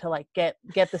plan to like get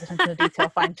this attention to detail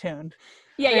fine-tuned.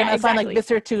 Yeah, They're gonna exactly. assign like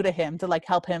Visser 2 to him to like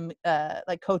help him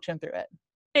like coach him through it.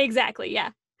 Exactly, yeah.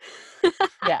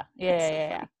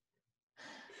 Yeah.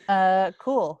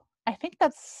 Cool. I think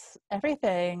that's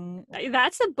everything.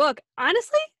 That's the book.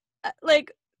 Honestly,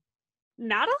 like,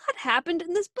 not a lot happened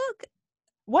in this book.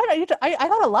 What are you? I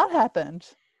thought a lot happened.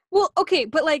 Well, okay,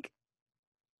 but like,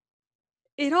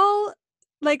 it all,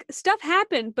 like, stuff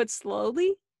happened, but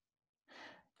slowly.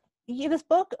 Yeah, this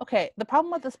book. Okay, the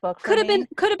problem with this book could have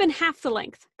been half the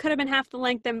length. Could have been half the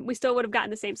length, and we still would have gotten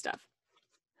the same stuff.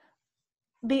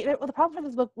 The problem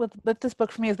with this book with this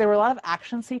book for me is there were a lot of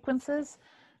action sequences.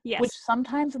 Yes. Which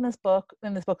sometimes in this book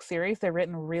series, they're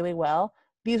written really well.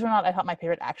 These were not, I thought, my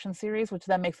favorite action series, which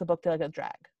then makes the book feel like a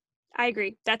drag. I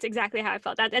agree. That's exactly how I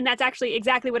felt. And that's actually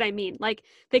exactly what I mean. Like,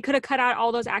 they could have cut out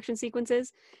all those action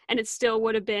sequences, and it still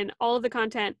would have been all of the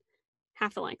content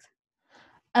half the length.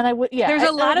 And I would, yeah.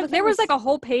 There was like a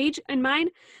whole page in mine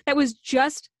that was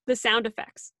just the sound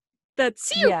effects. The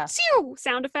sew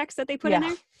sound effects that they put in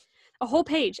there. A whole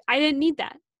page. I didn't need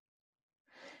that.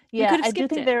 Yeah, I do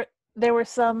think there were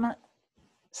some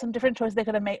different choices they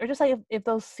could have made, or just like if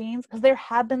those scenes, because there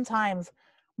have been times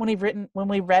when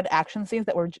we read action scenes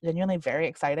that were genuinely very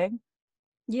exciting.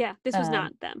 Yeah, this was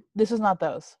not them. This was not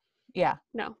those. Yeah.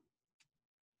 No.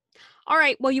 All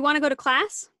right. Well, you want to go to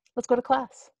class? Let's go to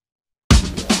class.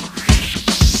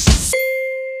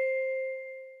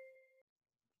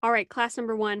 All right, class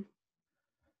number 1.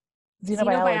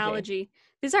 Xenobiology.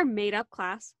 This is our made-up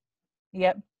class.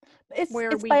 Yep. It's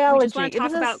biology. We just want to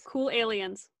talk about cool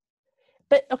aliens.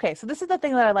 But, okay, so this is the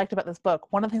thing that I liked about this book.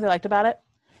 One of the things I liked about it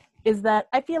is that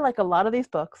I feel like a lot of these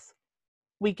books,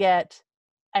 we get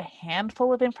a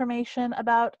handful of information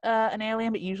about an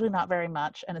alien, but usually not very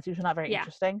much, and it's usually not very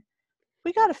interesting.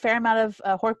 We got a fair amount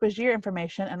of Hork-Bajir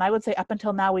information, and I would say up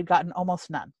until now we've gotten almost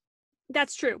none.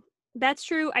 That's true. That's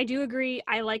true. I do agree.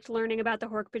 I liked learning about the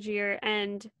Hork-Bajir,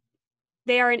 and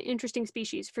they are an interesting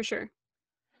species for sure.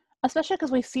 Especially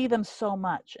because we see them so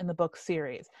much in the book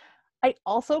series. I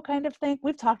also kind of think,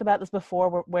 we've talked about this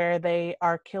before, where they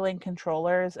are killing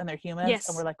controllers and they're humans, yes.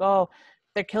 And we're like, oh,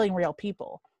 they're killing real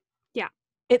people. Yeah.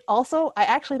 It also, I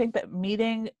actually think that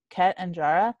meeting Ket and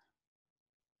Jara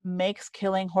makes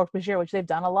killing Hork-Bajir, which they've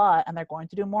done a lot, and they're going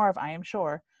to do more of, I am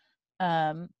sure,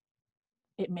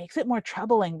 it makes it more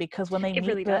troubling, because when they meet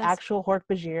really the actual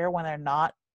Hork-Bajir, when they're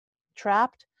not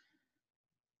trapped,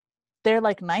 they're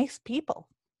like nice people.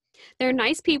 They're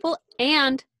nice people,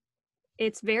 and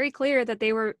it's very clear that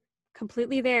they were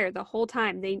completely there the whole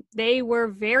time. They were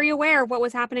very aware of what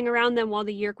was happening around them while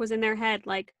the Yeerk was in their head.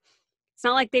 Like, it's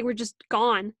not like they were just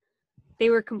gone. They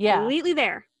were completely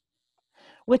there.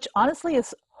 Which honestly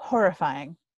is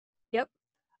horrifying. Yep.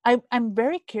 I'm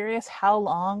very curious how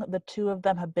long the two of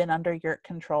them have been under Yeerk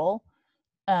control.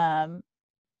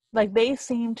 Like, they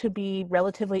seem to be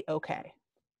relatively okay.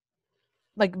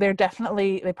 Like, they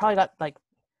probably got like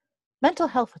mental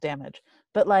health damage,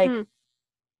 but like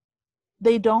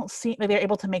they don't seem like they're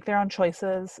able to make their own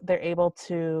choices. They're able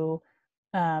to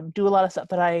do a lot of stuff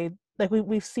that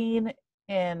we've seen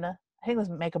in, I think it was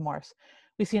Megamorphs.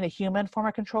 We've seen a human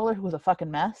former controller who was a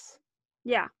fucking mess.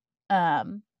 Yeah.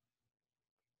 I'm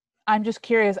just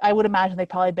curious. I would imagine they've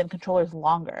probably been controllers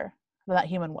longer than that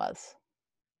human was.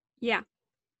 Yeah.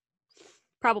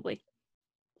 Probably.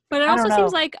 But it also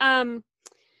seems like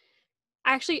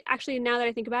actually now that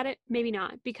I think about it, maybe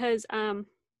not, because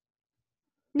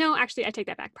no, actually I take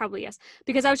that back. Probably yes.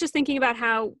 Because I was just thinking about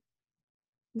how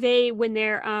when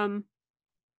they're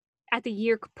at the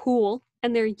Yeerk pool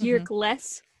and they're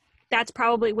Yeerk-less, that's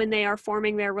probably when they are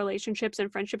forming their relationships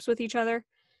and friendships with each other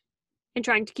and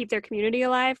trying to keep their community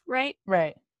alive, right?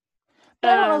 Right.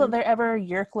 But I don't know that they're ever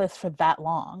Yeerk-less for that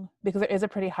long, because there is a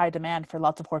pretty high demand for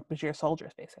lots of Hork-Bajir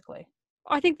soldiers, basically.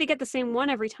 I think they get the same one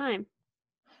every time.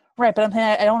 Right, but I'm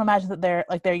saying I don't imagine that their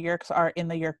Yeerks are in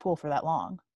the Yeerk pool for that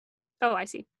long. Oh, I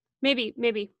see. Maybe.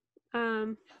 We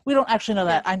don't actually know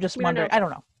that. I'm just wondering. I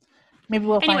don't know. Maybe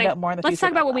we'll find out more in the future. Let's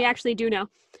talk about what we actually do know.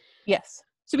 Yes.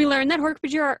 So we learned that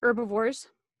Hork-Bajir are herbivores.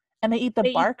 And they eat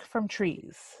the bark from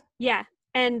trees. Yeah,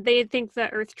 and they think the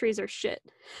earth trees are shit.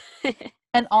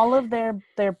 And all of their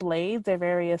blades, their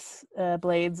various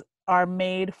blades, are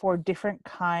made for different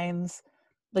kinds,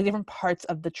 like different parts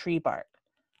of the tree bark.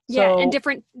 Yeah, and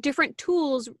different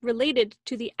tools related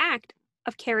to the act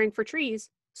of caring for trees,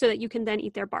 so that you can then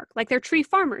eat their bark. Like, they're tree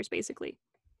farmers, basically.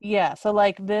 Yeah, so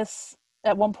like this,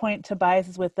 at one point Tobias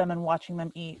is with them and watching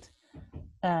them eat.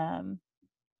 They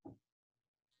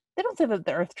don't say that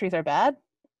the earth trees are bad.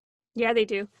 Yeah, they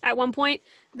do. At one point,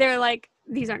 they're like,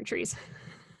 these aren't trees.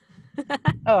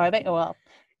 Oh, are they? Oh, well.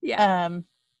 Yeah.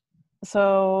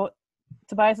 So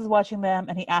Tobias is watching them,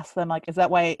 and he asks them, like, is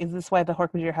this why the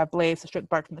Hork-Bajir have blades to strip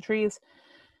bark from the trees?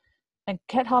 And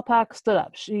Ket Hallpack stood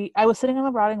up. I was sitting on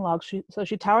a rotting log, so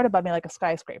she towered above me like a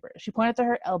skyscraper. She pointed to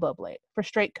her elbow blade for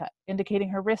straight cut, indicating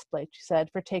her wrist blade, she said,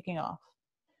 for taking off.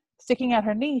 Sticking out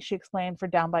her knee, she explained, for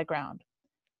down by ground.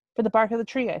 For the bark of the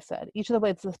tree, I said. Each of the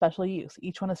blades is a special use.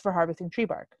 Each one is for harvesting tree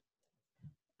bark.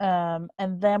 And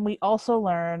then we also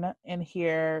learn in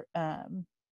here,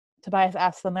 Tobias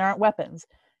asks them, there aren't weapons.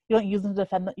 You don't use them to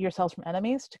defend yourselves from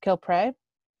enemies, to kill prey?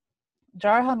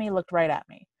 Jar Helmi looked right at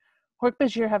me.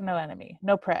 Hork-Bajir have no enemy,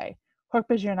 no prey.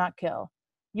 Hork-Bajir not kill.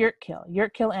 Yeerk kill.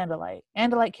 Yeerk kill Andalite.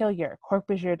 Andalite kill Yeerk.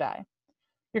 Hork-Bajir die.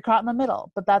 You're caught in the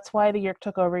middle, but that's why the Yeerk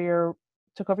took over your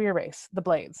race, the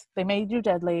blades. They made you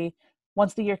deadly.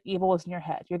 Once the Yeerk evil was in your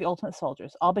head, you're the ultimate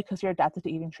soldiers, all because you're adapted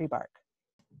to eating tree bark.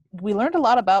 We learned a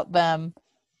lot about them,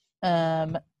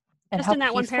 and just how in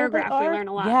that one paragraph, we learn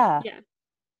a lot. Yeah.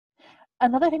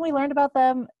 Another thing we learned about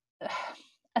them,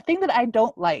 a thing that I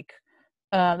don't like,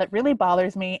 that really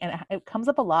bothers me, and it comes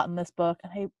up a lot in this book.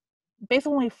 And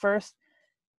basically, when we first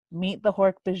meet the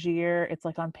Hork-Bajir, it's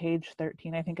like on page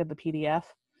 13, I think, of the PDF.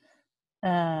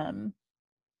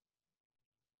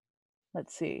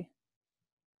 Let's see.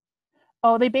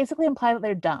 Oh, they basically imply that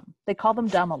they're dumb. They call them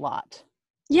dumb a lot.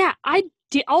 Yeah, I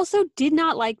also did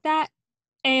not like that,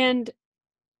 and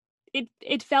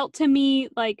it felt to me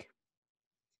like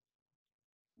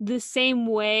the same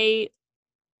way.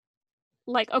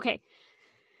 Like, okay,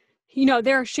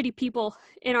 there are shitty people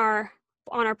on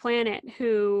our planet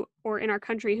or in our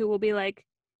country who will be like,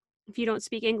 if you don't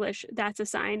speak English, that's a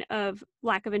sign of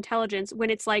lack of intelligence,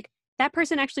 when it's like, that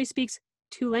person actually speaks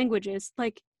 2 languages.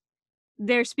 Like,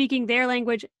 they're speaking their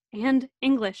language and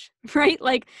English, right?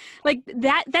 Like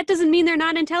that doesn't mean they're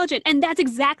not intelligent. And that's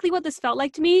exactly what this felt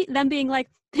like to me. Them being like,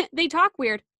 they talk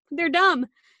weird, they're dumb.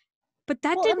 But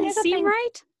that didn't seem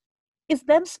right. Is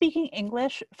them speaking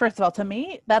English, first of all, to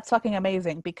me, that's fucking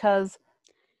amazing, because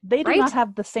they do not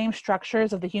have the same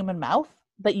structures of the human mouth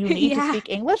that you need to speak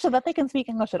English, so that they can speak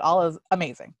English at all is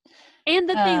amazing. And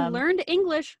that they learned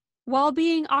English while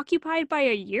being occupied by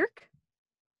a Yeerk?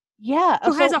 Yeah.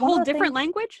 Who has a whole different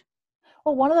language?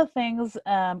 Well, one of the things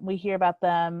we hear about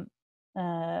them,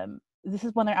 this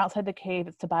is when they're outside the cave,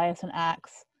 it's Tobias and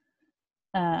Axe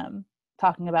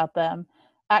talking about them.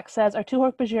 Axe says, our two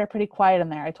Hork-Bajir are pretty quiet in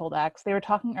there, I told Axe. They were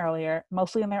talking earlier,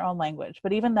 mostly in their own language,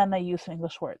 but even then they use some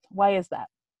English words. Why is that?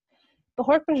 The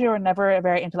Hork-Bajir were never a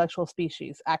very intellectual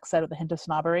species, Axe said with a hint of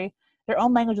snobbery. Their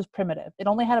own language was primitive. It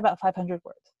only had about 500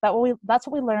 words. That's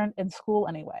what we learned in school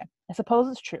anyway. I suppose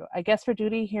it's true. I guess for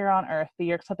duty here on Earth, the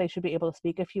Yeerks thought they should be able to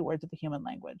speak a few words of the human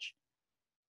language.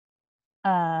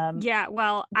 Yeah,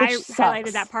 well, I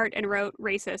highlighted that part and wrote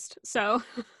racist, so...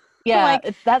 Yeah,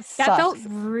 that sucks. That felt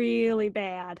really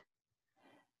bad.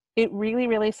 It really,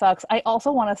 really sucks. I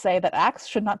also want to say that Axe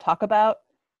should not talk about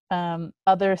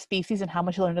other species and how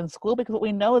much he learned in school, because what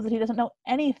we know is that he doesn't know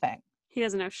anything. He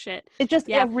doesn't know shit.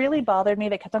 It really bothered me.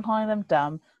 They kept on calling them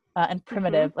dumb and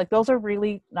primitive. Like, those are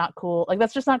really not cool. Like,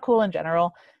 that's just not cool in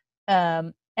general.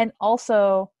 And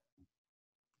also,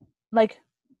 like,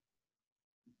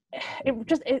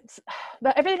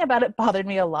 everything about it bothered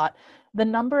me a lot. The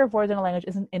number of words in a language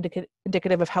isn't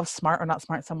indicative of how smart or not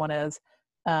smart someone is.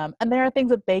 And there are things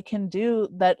that they can do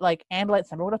that, like,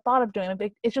 Andalites never would have thought of doing.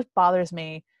 Like, it just bothers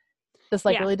me. This,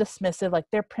 like, really dismissive, like,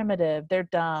 they're primitive, they're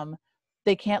dumb,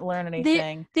 they can't learn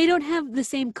anything. They don't have the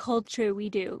same culture we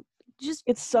do. Just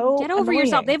it's so get over annoying.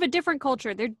 yourself. They have a different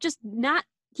culture. They're just not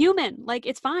human. Like,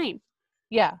 it's fine.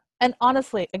 Yeah. And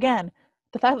honestly, again,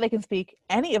 the fact that they can speak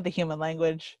any of the human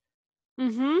language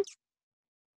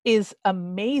is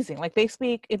amazing. Like,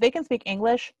 if they can speak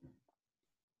English,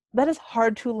 that is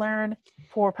hard to learn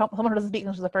for someone who doesn't speak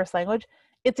English as a first language.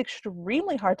 It's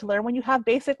extremely hard to learn when you have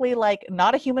basically, like,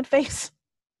 not a human face.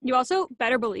 You also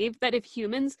better believe that if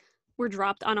humans were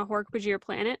dropped on a Hork-Bajir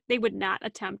planet, they would not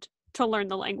attempt to learn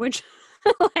the language.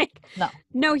 Like,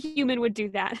 no human would do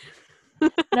that.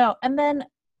 No, and then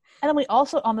we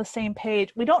also, on the same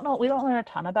page, we don't learn a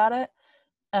ton about it.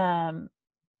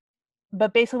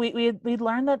 But basically we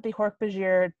learned that the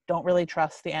Hork-Bajir don't really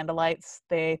trust the Andalites.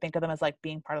 They think of them as, like,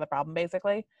 being part of the problem,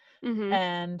 basically.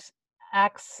 And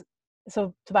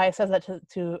so Tobias says that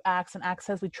to Axe, and Axe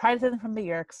says, we tried to save them from the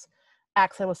Yeerks.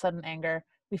 Axe said with sudden anger,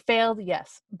 we failed,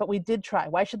 yes, but we did try.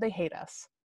 Why should they hate us?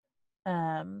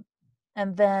 And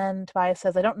then Tobias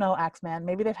says, I don't know, Axeman.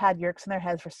 Maybe they've had Yeerks in their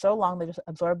heads for so long they just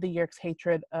absorbed the Yeerks'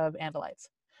 hatred of Andalites.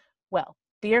 Well,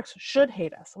 the Yeerks should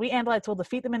hate us. We Andalites will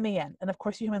defeat them in the end, and of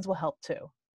course humans will help too.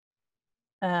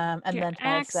 And then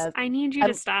Tobias says, I need you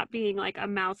to stop being, like, a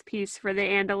mouthpiece for the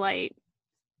Andalite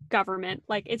government.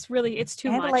 Like, it's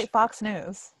too much. Andalite Fox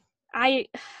News.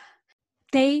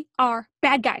 They are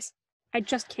bad guys. I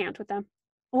just can't with them.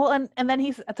 Well, and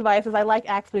then Tobias says, I like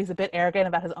Axe, but he's a bit arrogant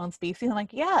about his own species. I'm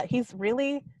like, yeah, he's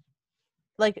really,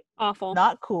 like, awful,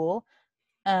 not cool.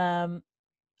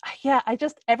 Yeah,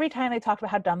 every time they talked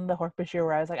about how dumb the Hork-Bajir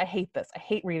were, I was like, I hate this. I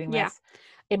hate reading this.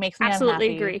 It makes me absolutely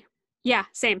unhappy. Agree. Yeah,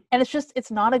 same. And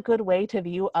it's not a good way to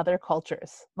view other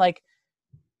cultures. Like,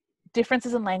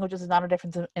 differences in languages is not a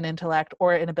difference in intellect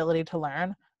or in ability to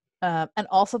learn. And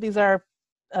also, these are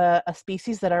a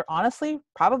species that are honestly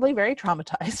probably very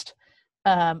traumatized,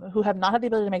 who have not had the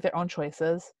ability to make their own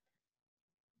choices.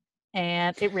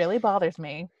 And it really bothers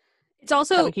me. It's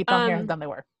also that we keep on hearing how dumb they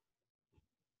were.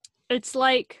 It's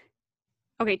like,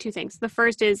 okay, two things. The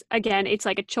first is, again, it's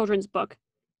like a children's book.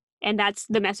 And that's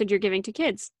the message you're giving to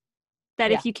kids.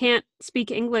 That if you can't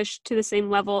speak English to the same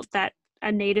level that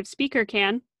a native speaker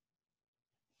can,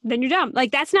 then you're dumb.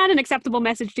 Like, that's not an acceptable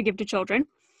message to give to children.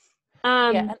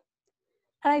 And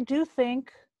I do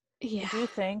think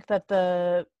that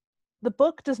the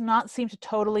book does not seem to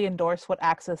totally endorse what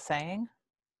Axe is saying.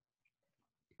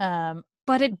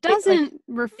 But it doesn't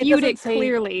refute it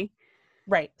clearly.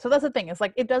 Right. So that's the thing. It's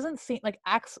like, it doesn't seem like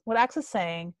what Axe is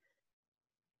saying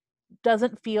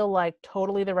doesn't feel like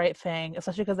totally the right thing,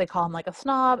 especially because they call him, like, a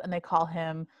snob, and they call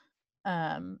him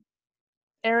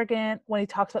arrogant when he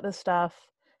talks about this stuff.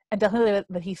 And definitely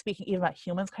that he's speaking even about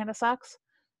humans kind of sucks.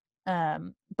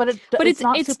 But it's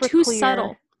not super too clear.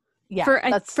 Subtle. Yeah.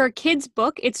 For a kid's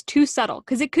book, it's too subtle,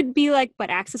 because it could be like, but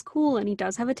Axe is cool and he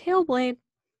does have a tail blade.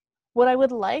 What I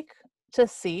would like to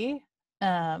see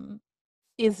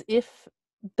is if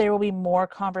there will be more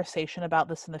conversation about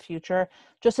this in the future.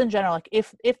 Just in general, like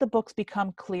if the books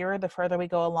become clearer the further we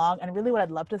go along, and really what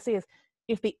I'd love to see is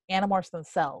if the Animorphs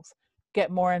themselves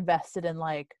get more invested in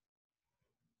like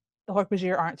the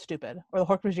Hork-Bajir aren't stupid, or the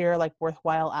Hork-Bajir are like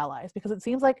worthwhile allies, because it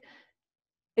seems like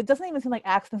it doesn't even seem like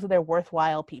Ax thinks that they're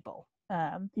worthwhile people.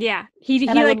 He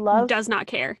like does not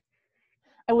care.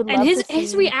 I would love to see...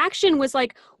 his reaction was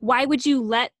like, why would you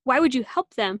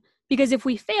help them? Because if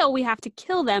we fail, we have to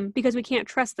kill them because we can't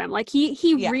trust them. Like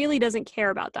he really doesn't care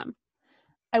about them.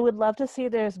 I would love to see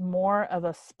there's more of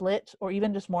a split, or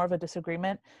even just more of a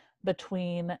disagreement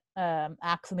between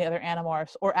Ax and the other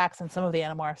Animorphs, or Ax and some of the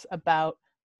Animorphs about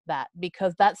that,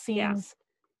 because that seems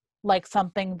like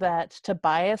something that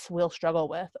Tobias will struggle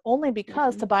with, only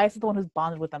because Tobias is the one who's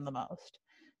bonded with them the most.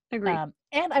 Agreed.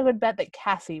 And I would bet that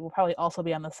Cassie will probably also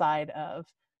be on the side of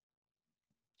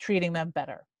treating them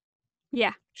better.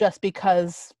 Yeah. Just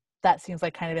because that seems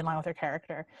like kind of in line with her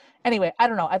character. Anyway, I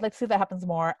don't know. I'd like to see if that happens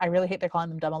more. I really hate they're calling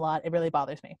them dumb a lot. It really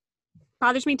bothers me.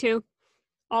 Bothers me too.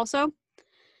 Also,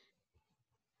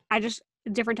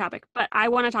 different topic, but I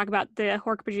want to talk about the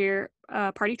Hork-Bajir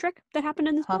party trick that happened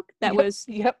in this book. That was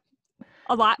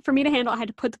a lot for me to handle. I had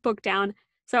to put the book down.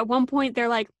 So at one point they're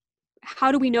like,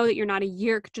 how do we know that you're not a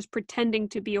Yeerk just pretending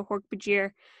to be a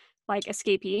Hork-Bajir like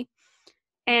escapee?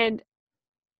 And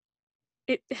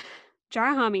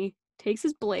Jarahami takes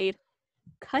his blade,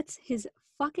 cuts his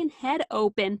fucking head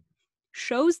open,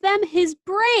 shows them his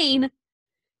brain,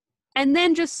 and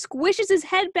then just squishes his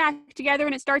head back together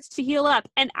and it starts to heal up.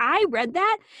 And I read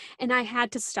that and I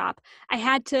had to stop. I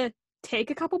had to take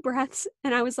a couple breaths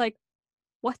and I was like,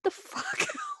 what the fuck?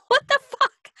 What the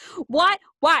fuck? What?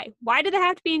 Why? Why did it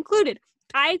have to be included?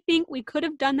 I think we could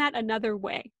have done that another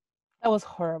way. That was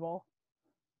horrible.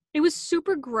 It was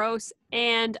super gross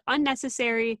and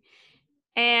unnecessary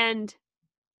and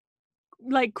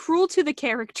like cruel to the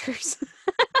characters.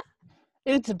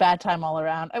 It's a bad time all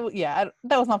around. That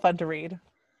was not fun to read.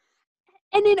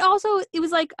 And it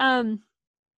was like,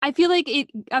 I feel like it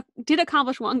did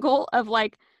accomplish one goal of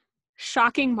like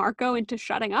shocking Marco into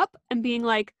shutting up and being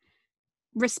like,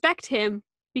 respect him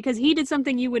because he did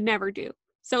something you would never do.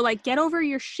 So like, get over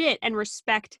your shit and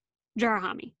respect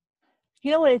Jarahami.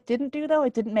 You know what it didn't do though?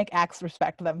 It didn't make Ax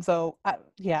respect them. So to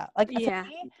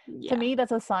me,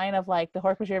 that's a sign of like the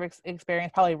Hork-Bajir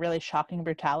experience probably really shocking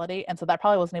brutality, and so that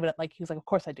probably wasn't even like he was like, of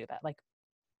course I do that. Like,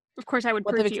 of course I would.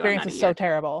 What the experience is so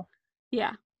terrible.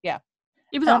 Yeah, yeah.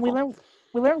 It was awful.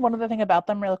 We learned one other thing about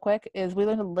them real quick is we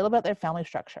learned a little about their family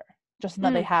structure, just in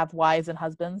that they have wives and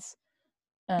husbands.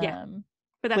 But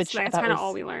that's kind of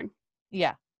all we learn.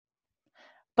 Yeah,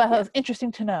 but it was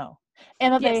interesting to know,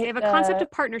 and that they have a concept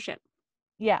of partnership.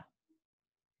 Yeah.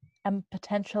 And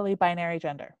potentially binary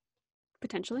gender.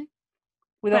 Potentially.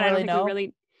 We don't really know.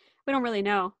 We don't really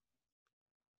know.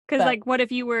 Because, like, what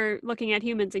if you were looking at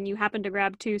humans and you happened to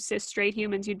grab two cis straight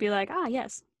humans? You'd be like,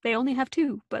 yes, they only have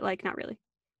two, but, like, not really.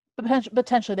 But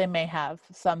potentially they may have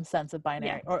some sense of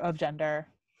binary or of gender.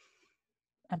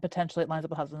 And potentially it lines up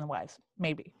with husbands and wives.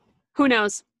 Maybe. Who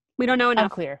knows? We don't know enough.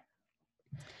 Unclear.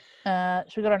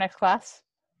 Should we go to our next class?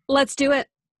 Let's do it.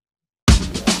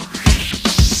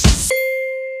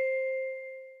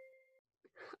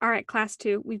 All right, class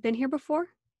 2. We've been here before.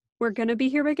 We're going to be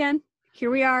here again. Here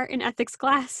we are in ethics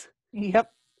class.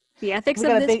 Yep. The ethics of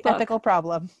this book. We got a big ethical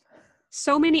problem.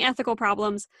 So many ethical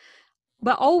problems.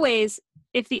 But always,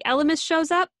 if the Ellimist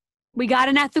shows up, we got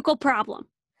an ethical problem.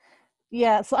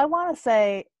 Yeah, so I want to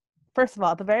say, first of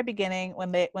all, at the very beginning,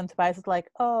 when Tobias is like,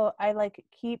 oh, I like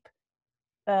keep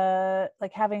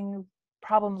like having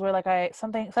problems where like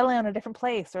something suddenly I'm in a different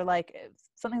place or like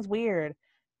something's weird.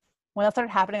 When that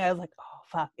started happening, I was like, oh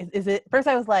fuck, is it? First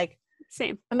I was like,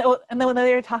 same. And then when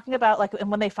they were talking about like, and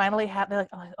when they finally had, they're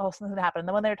like, oh something happened. And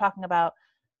then when they were talking about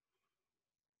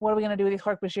what are we gonna do with these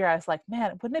Hork-Bajir, I was like,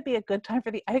 man, wouldn't it be a good time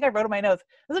for I think I wrote in my notes,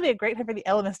 this would be a great time for the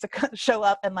Ellimist to show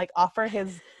up and like offer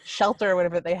his shelter or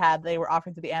whatever they were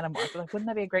offering to the Animorphs. Like, wouldn't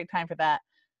that be a great time for that?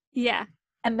 Yeah.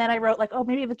 And then I wrote like, oh,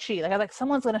 maybe the Chi. Like I was like,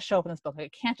 someone's gonna show up in this book. Like,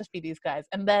 it can't just be these guys.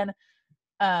 And then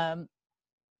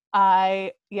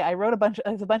I wrote a bunch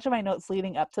of my notes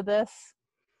leading up to this.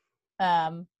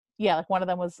 Like one of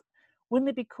them was, wouldn't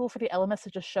it be cool for the Ellimist to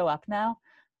just show up now?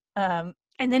 And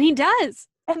then he does.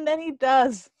 And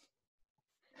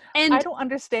I don't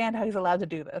understand how he's allowed to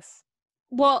do this.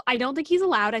 Well, I don't think he's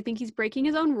allowed. I think he's breaking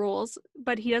his own rules,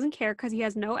 but he doesn't care because he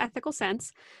has no ethical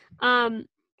sense.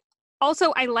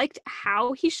 Also, I liked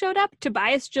how he showed up.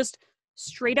 Tobias just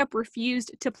straight up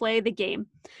refused to play the game.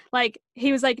 Like,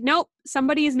 he was like, nope,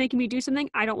 somebody is making me do something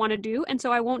I don't want to do, and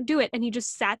so I won't do it. And he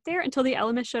just sat there until the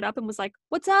Ellimist showed up and was like,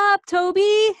 what's up,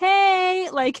 Toby? Hey!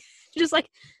 Like, just like,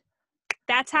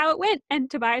 that's how it went. And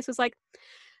Tobias was like,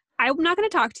 I'm not going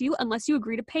to talk to you unless you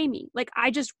agree to pay me. Like, I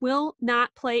just will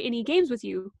not play any games with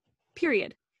you,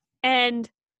 period. And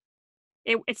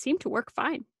it seemed to work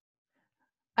fine.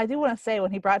 I do want to say,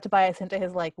 when he brought Tobias into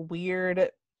his like weird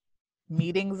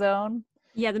meeting zone.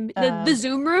 Yeah, the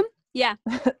Zoom room. Yeah.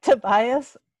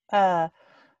 Tobias, I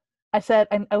said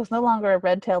I was no longer a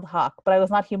red-tailed hawk, but I was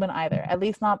not human either. At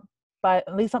least not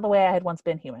the way I had once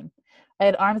been human. I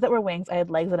had arms that were wings. I had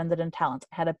legs that ended in talons.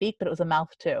 I had a beak, but it was a mouth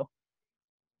too.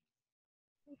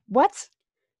 What?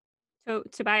 So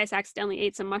Tobias accidentally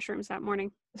ate some mushrooms that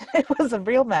morning. It was a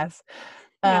real mess.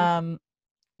 Yeah.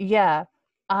 Yeah.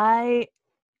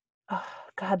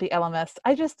 God, the Ellimist.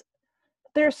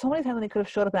 There are so many times when he could have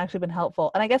showed up and actually been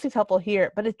helpful. And I guess he's helpful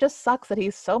here, but it just sucks that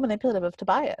he's so manipulative of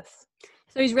Tobias.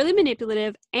 So he's really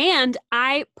manipulative, and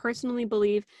I personally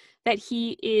believe that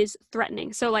he is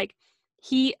threatening. So like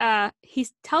he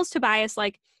tells Tobias,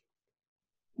 like,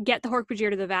 get the Hork-Bajir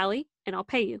to the valley and I'll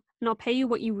pay you. And I'll pay you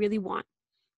what you really want.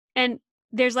 And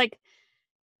there's like,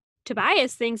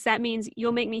 Tobias thinks that means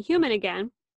you'll make me human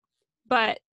again,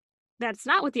 but that's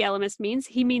not what the Ellimist means.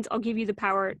 He means I'll give you the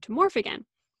power to morph again.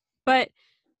 But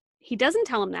he doesn't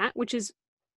tell him that, which is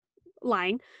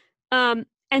lying. And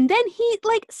then he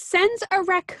like sends a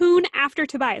raccoon after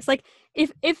Tobias. Like,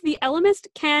 if the Ellimist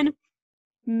can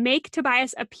make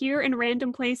Tobias appear in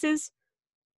random places,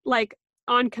 like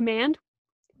on command,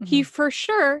 he for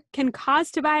sure can cause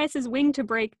Tobias's wing to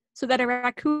break so that a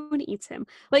raccoon eats him.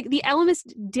 Like, the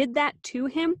Ellimist did that to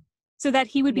him so that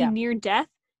he would be near death,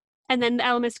 and then the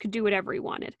Ellimist could do whatever he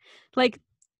wanted. Like,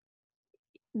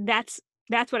 that's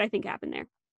what I think happened there.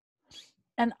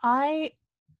 And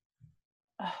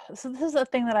so this is a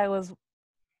thing that I was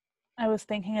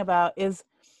thinking about, is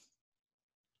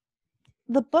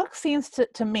the book seems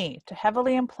to me to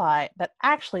heavily imply that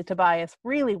actually Tobias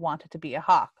really wanted to be a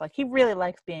hawk. Like, he really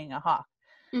likes being a hawk.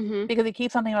 Because he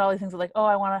keeps something about all these things like, oh,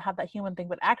 I want to have that human thing,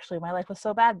 but actually my life was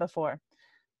so bad before.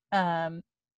 And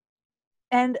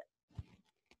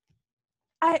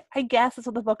I guess that's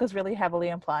what the book is really heavily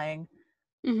implying.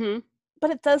 But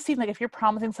it does seem like if you're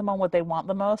promising someone what they want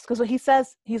the most, because what he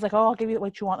says, he's like, oh, I'll give you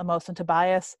what you want the most, and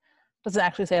Tobias doesn't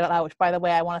actually say it out loud, which, by the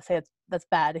way, I want to say that's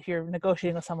bad. If you're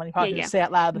negotiating with someone, you probably just say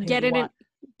out loud the things you want.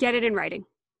 Get it in writing.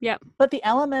 Yep. But the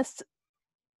Ellimist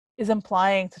is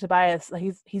implying to Tobias that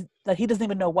that he doesn't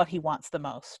even know what he wants the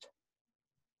most.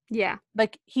 Yeah.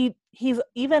 Like, he's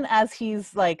even as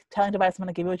he's like telling Tobias, I'm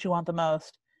going to give you what you want the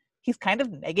most, he's kind of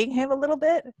negging him a little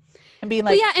bit and being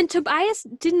like, and Tobias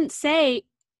didn't say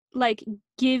like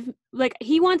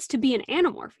he wants to be an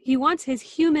animorph. He wants his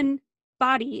human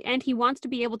body and he wants to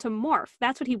be able to morph.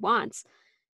 That's what he wants.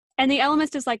 And the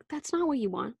Ellimist is like, that's not what you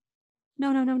want.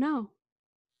 No.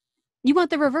 You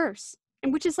want the reverse.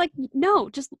 And which is like, no,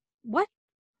 just what?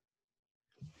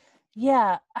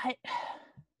 Yeah,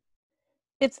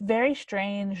 it's very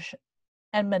strange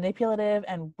and manipulative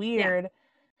and weird. Yeah.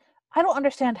 I don't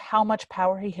understand how much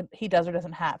power he does or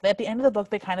doesn't have. At the end of the book,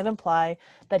 they kind of imply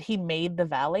that he made the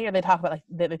valley, or they talk about like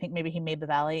they think maybe he made the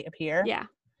valley appear. Yeah.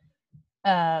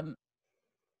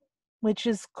 Which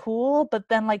is cool, but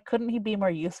then like, couldn't he be more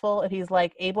useful if he's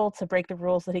like able to break the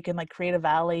rules so that he can like create a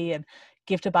valley and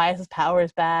give Tobias his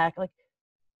powers back? Like,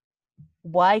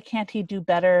 why can't he do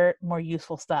better, more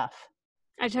useful stuff?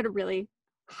 I just had a really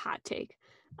hot take.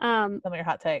 Tell me your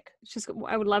hot take. Just,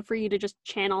 I would love for you to just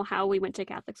channel how we went to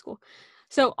Catholic school.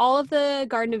 So all of the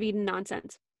Garden of Eden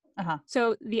nonsense.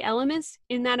 So the Ellimist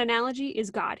in that analogy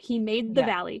is God. He made the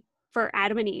valley for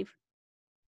Adam and Eve,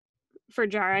 for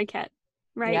Jara and Ket,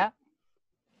 right? Yeah.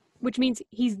 Which means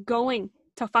he's going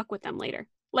to fuck with them later.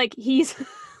 Like, he's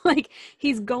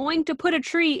going to put a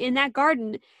tree in that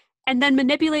garden and then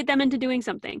manipulate them into doing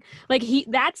something. Like,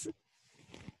 that's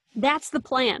the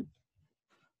plan.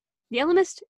 The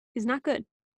Ellimist is not good.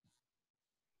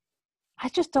 I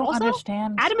just don't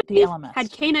understand Adam and the Eve Ellimist.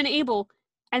 had Cain and Abel,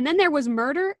 and then there was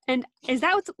murder. And is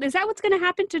that what's going to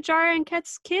happen to Jara and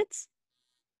Ket's kids?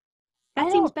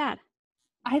 That seems bad.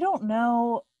 I don't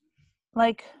know.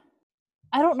 Like,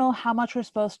 I don't know how much we're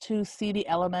supposed to see the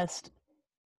Ellimist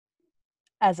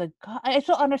as a god. I just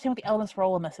don't understand what the Ellimist's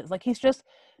role in this is. Like, he's just,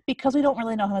 because we don't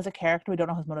really know him as a character, we don't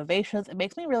know his motivations. It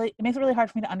makes it really hard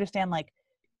for me to understand, like,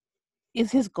 is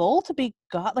his goal to be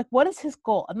God? Like, what is his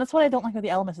goal? And that's what I don't like with the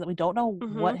Ellimist, is that we don't know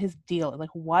what his deal is. Like,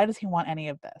 why does he want any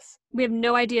of this? We have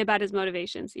no idea about his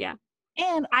motivations. Yeah.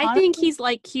 And I think he's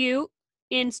like Q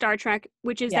in Star Trek,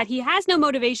 which is that he has no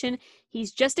motivation.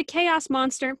 He's just a chaos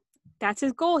monster. That's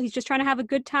his goal. He's just trying to have a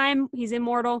good time. He's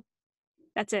immortal.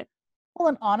 That's it. Well,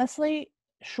 and honestly,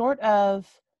 short of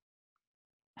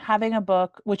having a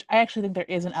book, which I actually think there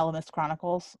is an Ellimist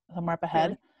Chronicles somewhere up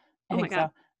ahead, I think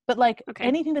so. But like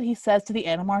anything that he says to the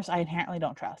Animorphs, I inherently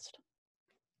don't trust.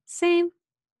 Same.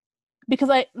 Because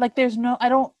I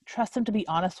don't trust him to be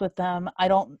honest with them.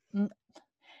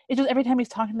 It's just every time he's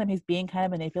talking to them, he's being kind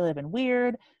of manipulative and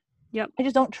weird. Yep. I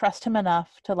just don't trust him enough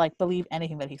to like believe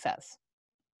anything that he says.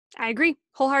 I agree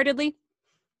wholeheartedly.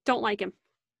 Don't like him.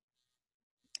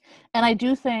 And I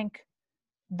do think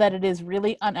that it is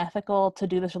really unethical to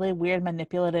do this really weird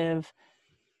manipulative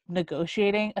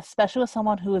negotiating, especially with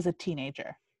someone who is a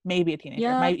teenager, maybe a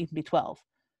teenager, might even be 12.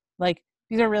 Like,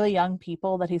 these are really young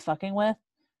people that he's fucking with,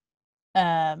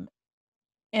 in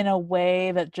a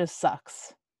way that just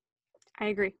sucks. I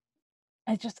agree.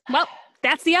 Well,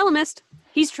 that's the Ellimist.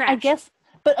 He's trash. I guess,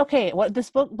 but okay, what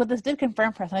this did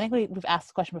confirm for us, and I think we've asked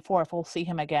the question before if we'll see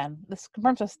him again. This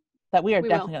confirms us that we are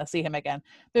definitely going to see him again.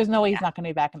 There's no way he's not going to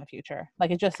be back in the future.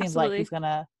 Like, it just seems like he's going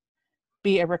to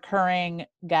be a recurring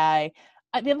guy.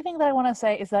 The other thing that I want to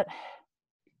say is that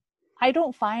I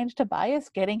don't find Tobias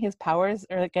getting his powers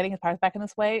back in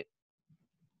this way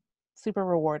super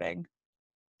rewarding.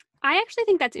 I actually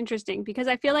think that's interesting because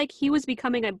I feel like he was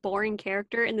becoming a boring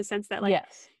character in the sense that like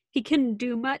he couldn't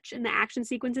do much in the action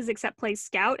sequences except play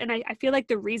scout. And I feel like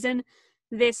the reason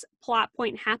this plot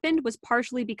point happened was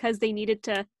partially because they needed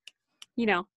to,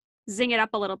 zing it up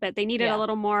a little bit. They needed a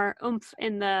little more oomph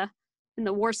in the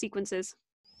war sequences.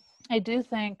 I do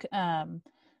think another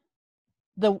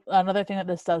thing that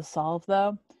this does solve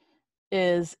though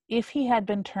is if he had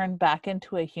been turned back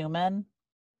into a human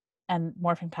and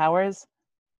morphing powers,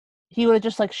 he would have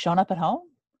just like shown up at home.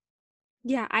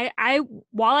 Yeah, I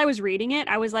while I was reading it,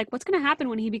 I was like, what's going to happen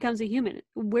when he becomes a human?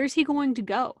 Where's he going to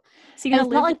go? Is he going to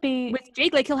live with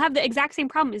Jake? Like, he'll have the exact same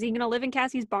problem. Is he going to live in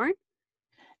Cassie's barn?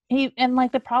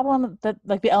 The problem that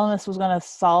like the Ellimist was going to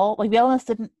solve, like the Ellimist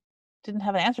didn't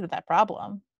have an answer to that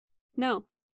problem. No.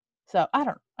 So I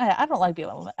don't like the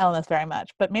Ellimist very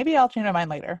much, but maybe I'll change my mind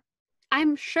later.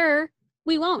 I'm sure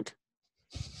we won't.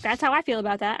 That's how I feel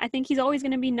about that. I think he's always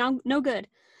going to be no good.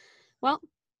 Well,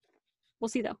 we'll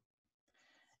see though.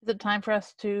 Is it time for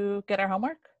us to get our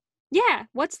homework? Yeah.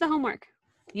 What's the homework?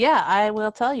 Yeah, I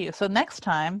will tell you. So next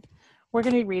time we're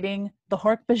going to be reading the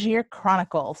Hork-Bajir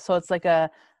Chronicles. So it's like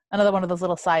another one of those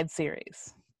little side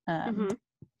series,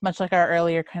 much like our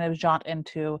earlier kind of jaunt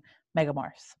into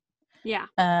Megamorphs. Yeah.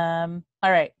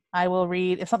 All right. I will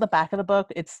read. It's not the back of the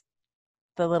book. It's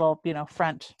the little,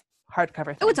 front hardcover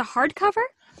thing. Oh, it's a hardcover?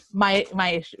 My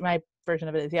version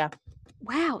of it is, yeah.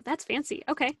 Wow, that's fancy.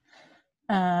 Okay.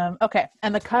 Okay.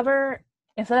 And the cover,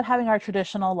 instead of having our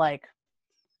traditional like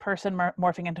person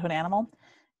morphing into an animal,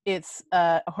 it's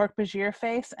a Hork-Bajir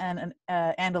face and an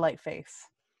Andalite face.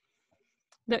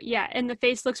 And the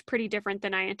face looks pretty different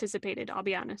than I anticipated, I'll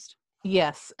be honest.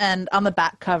 Yes, and on the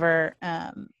back cover,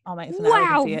 I'll make some.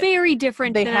 Wow, very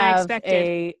different than I expected.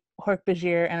 They have a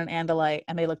Hork-Bajir and an Andalite,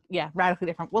 and they look, radically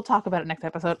different. We'll talk about it next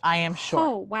episode, I am sure.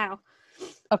 Oh, wow.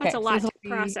 Okay, that's a lot to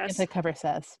process. The cover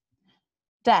says,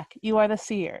 Dak, you are the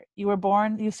seer. You were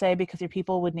born, you say, because your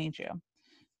people would need you.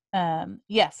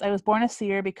 Yes, I was born a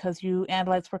seer because you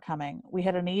Andalites were coming. We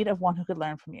had a need of one who could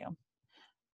learn from you.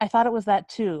 I thought it was that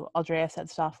too, Aldrea said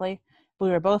softly. But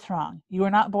we were both wrong. You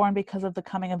were not born because of the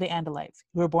coming of the Andalites.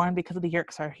 You were born because of the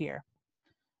Yeerks are here.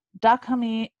 Dak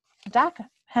Hemi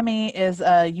is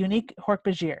a unique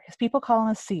Hork-Bajir. His people call him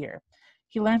a seer.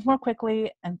 He learns more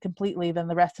quickly and completely than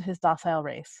the rest of his docile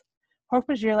race.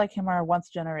 Hork-Bajir like him are a once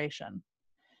generation.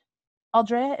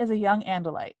 Aldrea is a young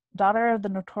Andalite, daughter of the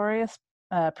notorious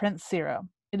Prince Ciro.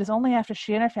 It is only after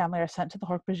she and her family are sent to the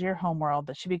Hork-Bajir homeworld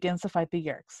that she begins to fight the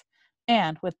Yeerks,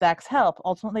 and, with Dak's help,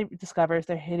 ultimately discovers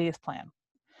their hideous plan.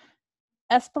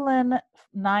 Espelin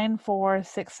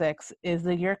 9466 is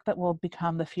the Yeerk that will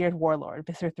become the feared warlord,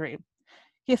 Visser III.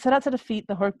 He has set out to defeat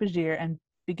the Hork-Bajir and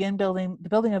begin the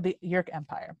building of the Yeerk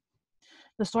Empire.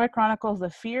 The story chronicles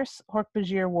the fierce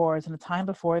Hork-Bajir wars in a time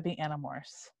before the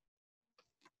Animorphs.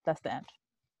 That's the end.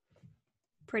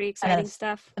 Pretty exciting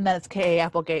stuff. And then it's K.A.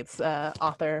 Applegate's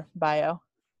author bio.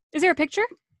 Is there a picture?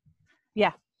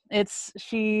 Yeah.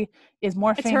 She is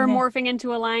morphing. It's her morphing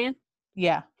into a lion?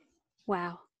 Yeah.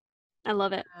 Wow. I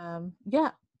love it.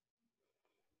 Yeah.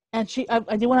 And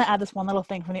I do want to add this one little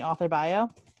thing from the author bio.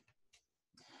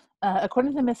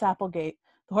 According to Miss Applegate,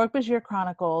 the Hork-Bajir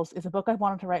Chronicles is a book I've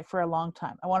wanted to write for a long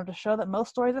time. I wanted to show that most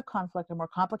stories of conflict are more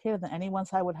complicated than any one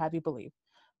side would have you believe.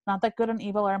 Not that good and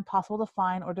evil are impossible to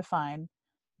find or define,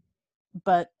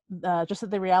 but just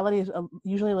that the reality is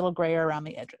usually a little grayer around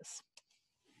the edges.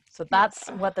 So that's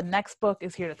what the next book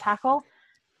is here to tackle.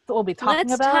 So we'll be talking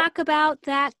about. Let's talk about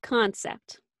that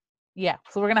concept. Yeah,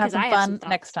 so we're going to have some fun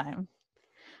next time.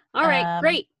 All right,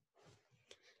 great.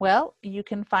 Well, you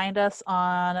can find us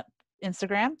on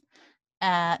Instagram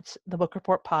at the Book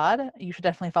Report Pod. You should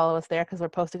definitely follow us there because we're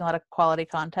posting a lot of quality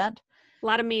content. A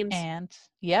lot of memes. And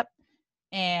yep.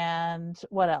 And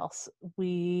what else?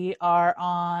 We are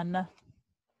on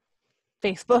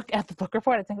Facebook at the Book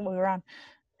Report. I think we were on.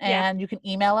 And you can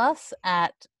email us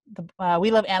at the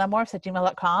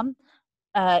weloveanimorphs@gmail.com.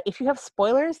 If you have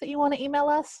spoilers that you want to email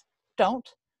us, don't.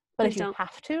 But if you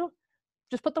have to,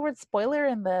 just put the word spoiler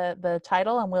in the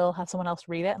title and we'll have someone else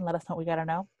read it and let us know what we got to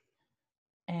know.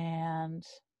 And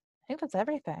I think that's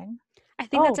everything. I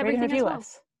think that's everything as well.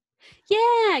 Us.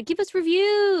 Yeah, give us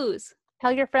reviews.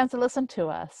 Tell your friends to listen to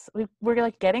us. We're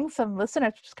like getting some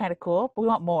listeners, which is kind of cool, but we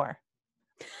want more.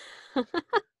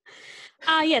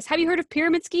 Yes. Have you heard of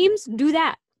pyramid schemes? Do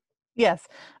that. Yes.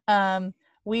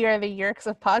 We are the Yerks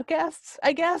of podcasts,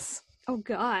 I guess. Oh,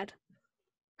 God.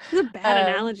 That's a bad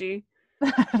analogy.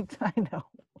 I know.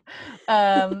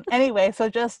 Anyway, so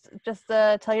just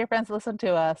tell your friends to listen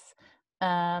to us.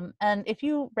 And if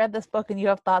you read this book and you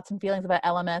have thoughts and feelings about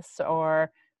Ellimist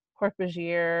or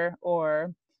Hork-Bajir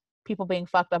or people being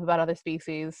fucked up about other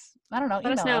species, I don't know,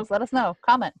 email us. Let us know.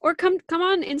 Comment. Or come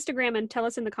on Instagram and tell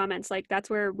us in the comments. Like, that's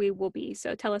where we will be.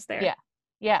 So tell us there.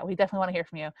 Yeah, we definitely want to hear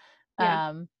from you.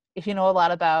 Yeah. If you know a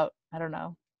lot about, I don't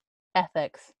know,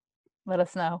 ethics, let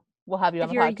us know. We'll have you on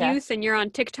the podcast. If you're a youth and you're on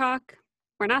TikTok,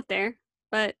 we're not there,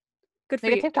 but good for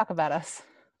you. Make a TikTok about us.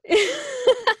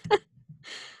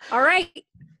 All right.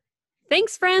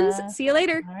 Thanks, friends. See you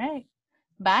later. All right.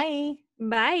 Bye.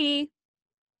 Bye.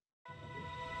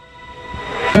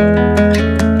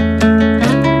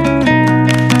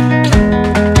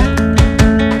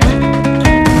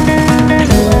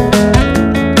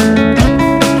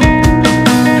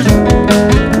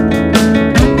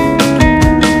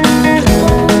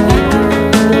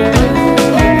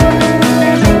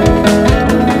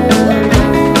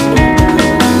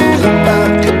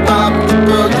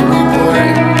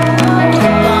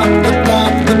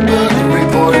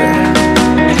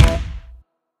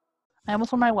 I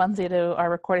almost wore my onesie to our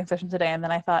recording session today, and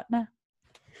then I thought, nah.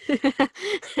 Then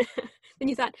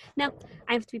you thought, no,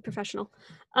 I have to be professional.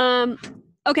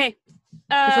 Okay.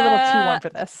 It's a little too warm for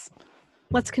this.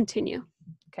 Let's continue.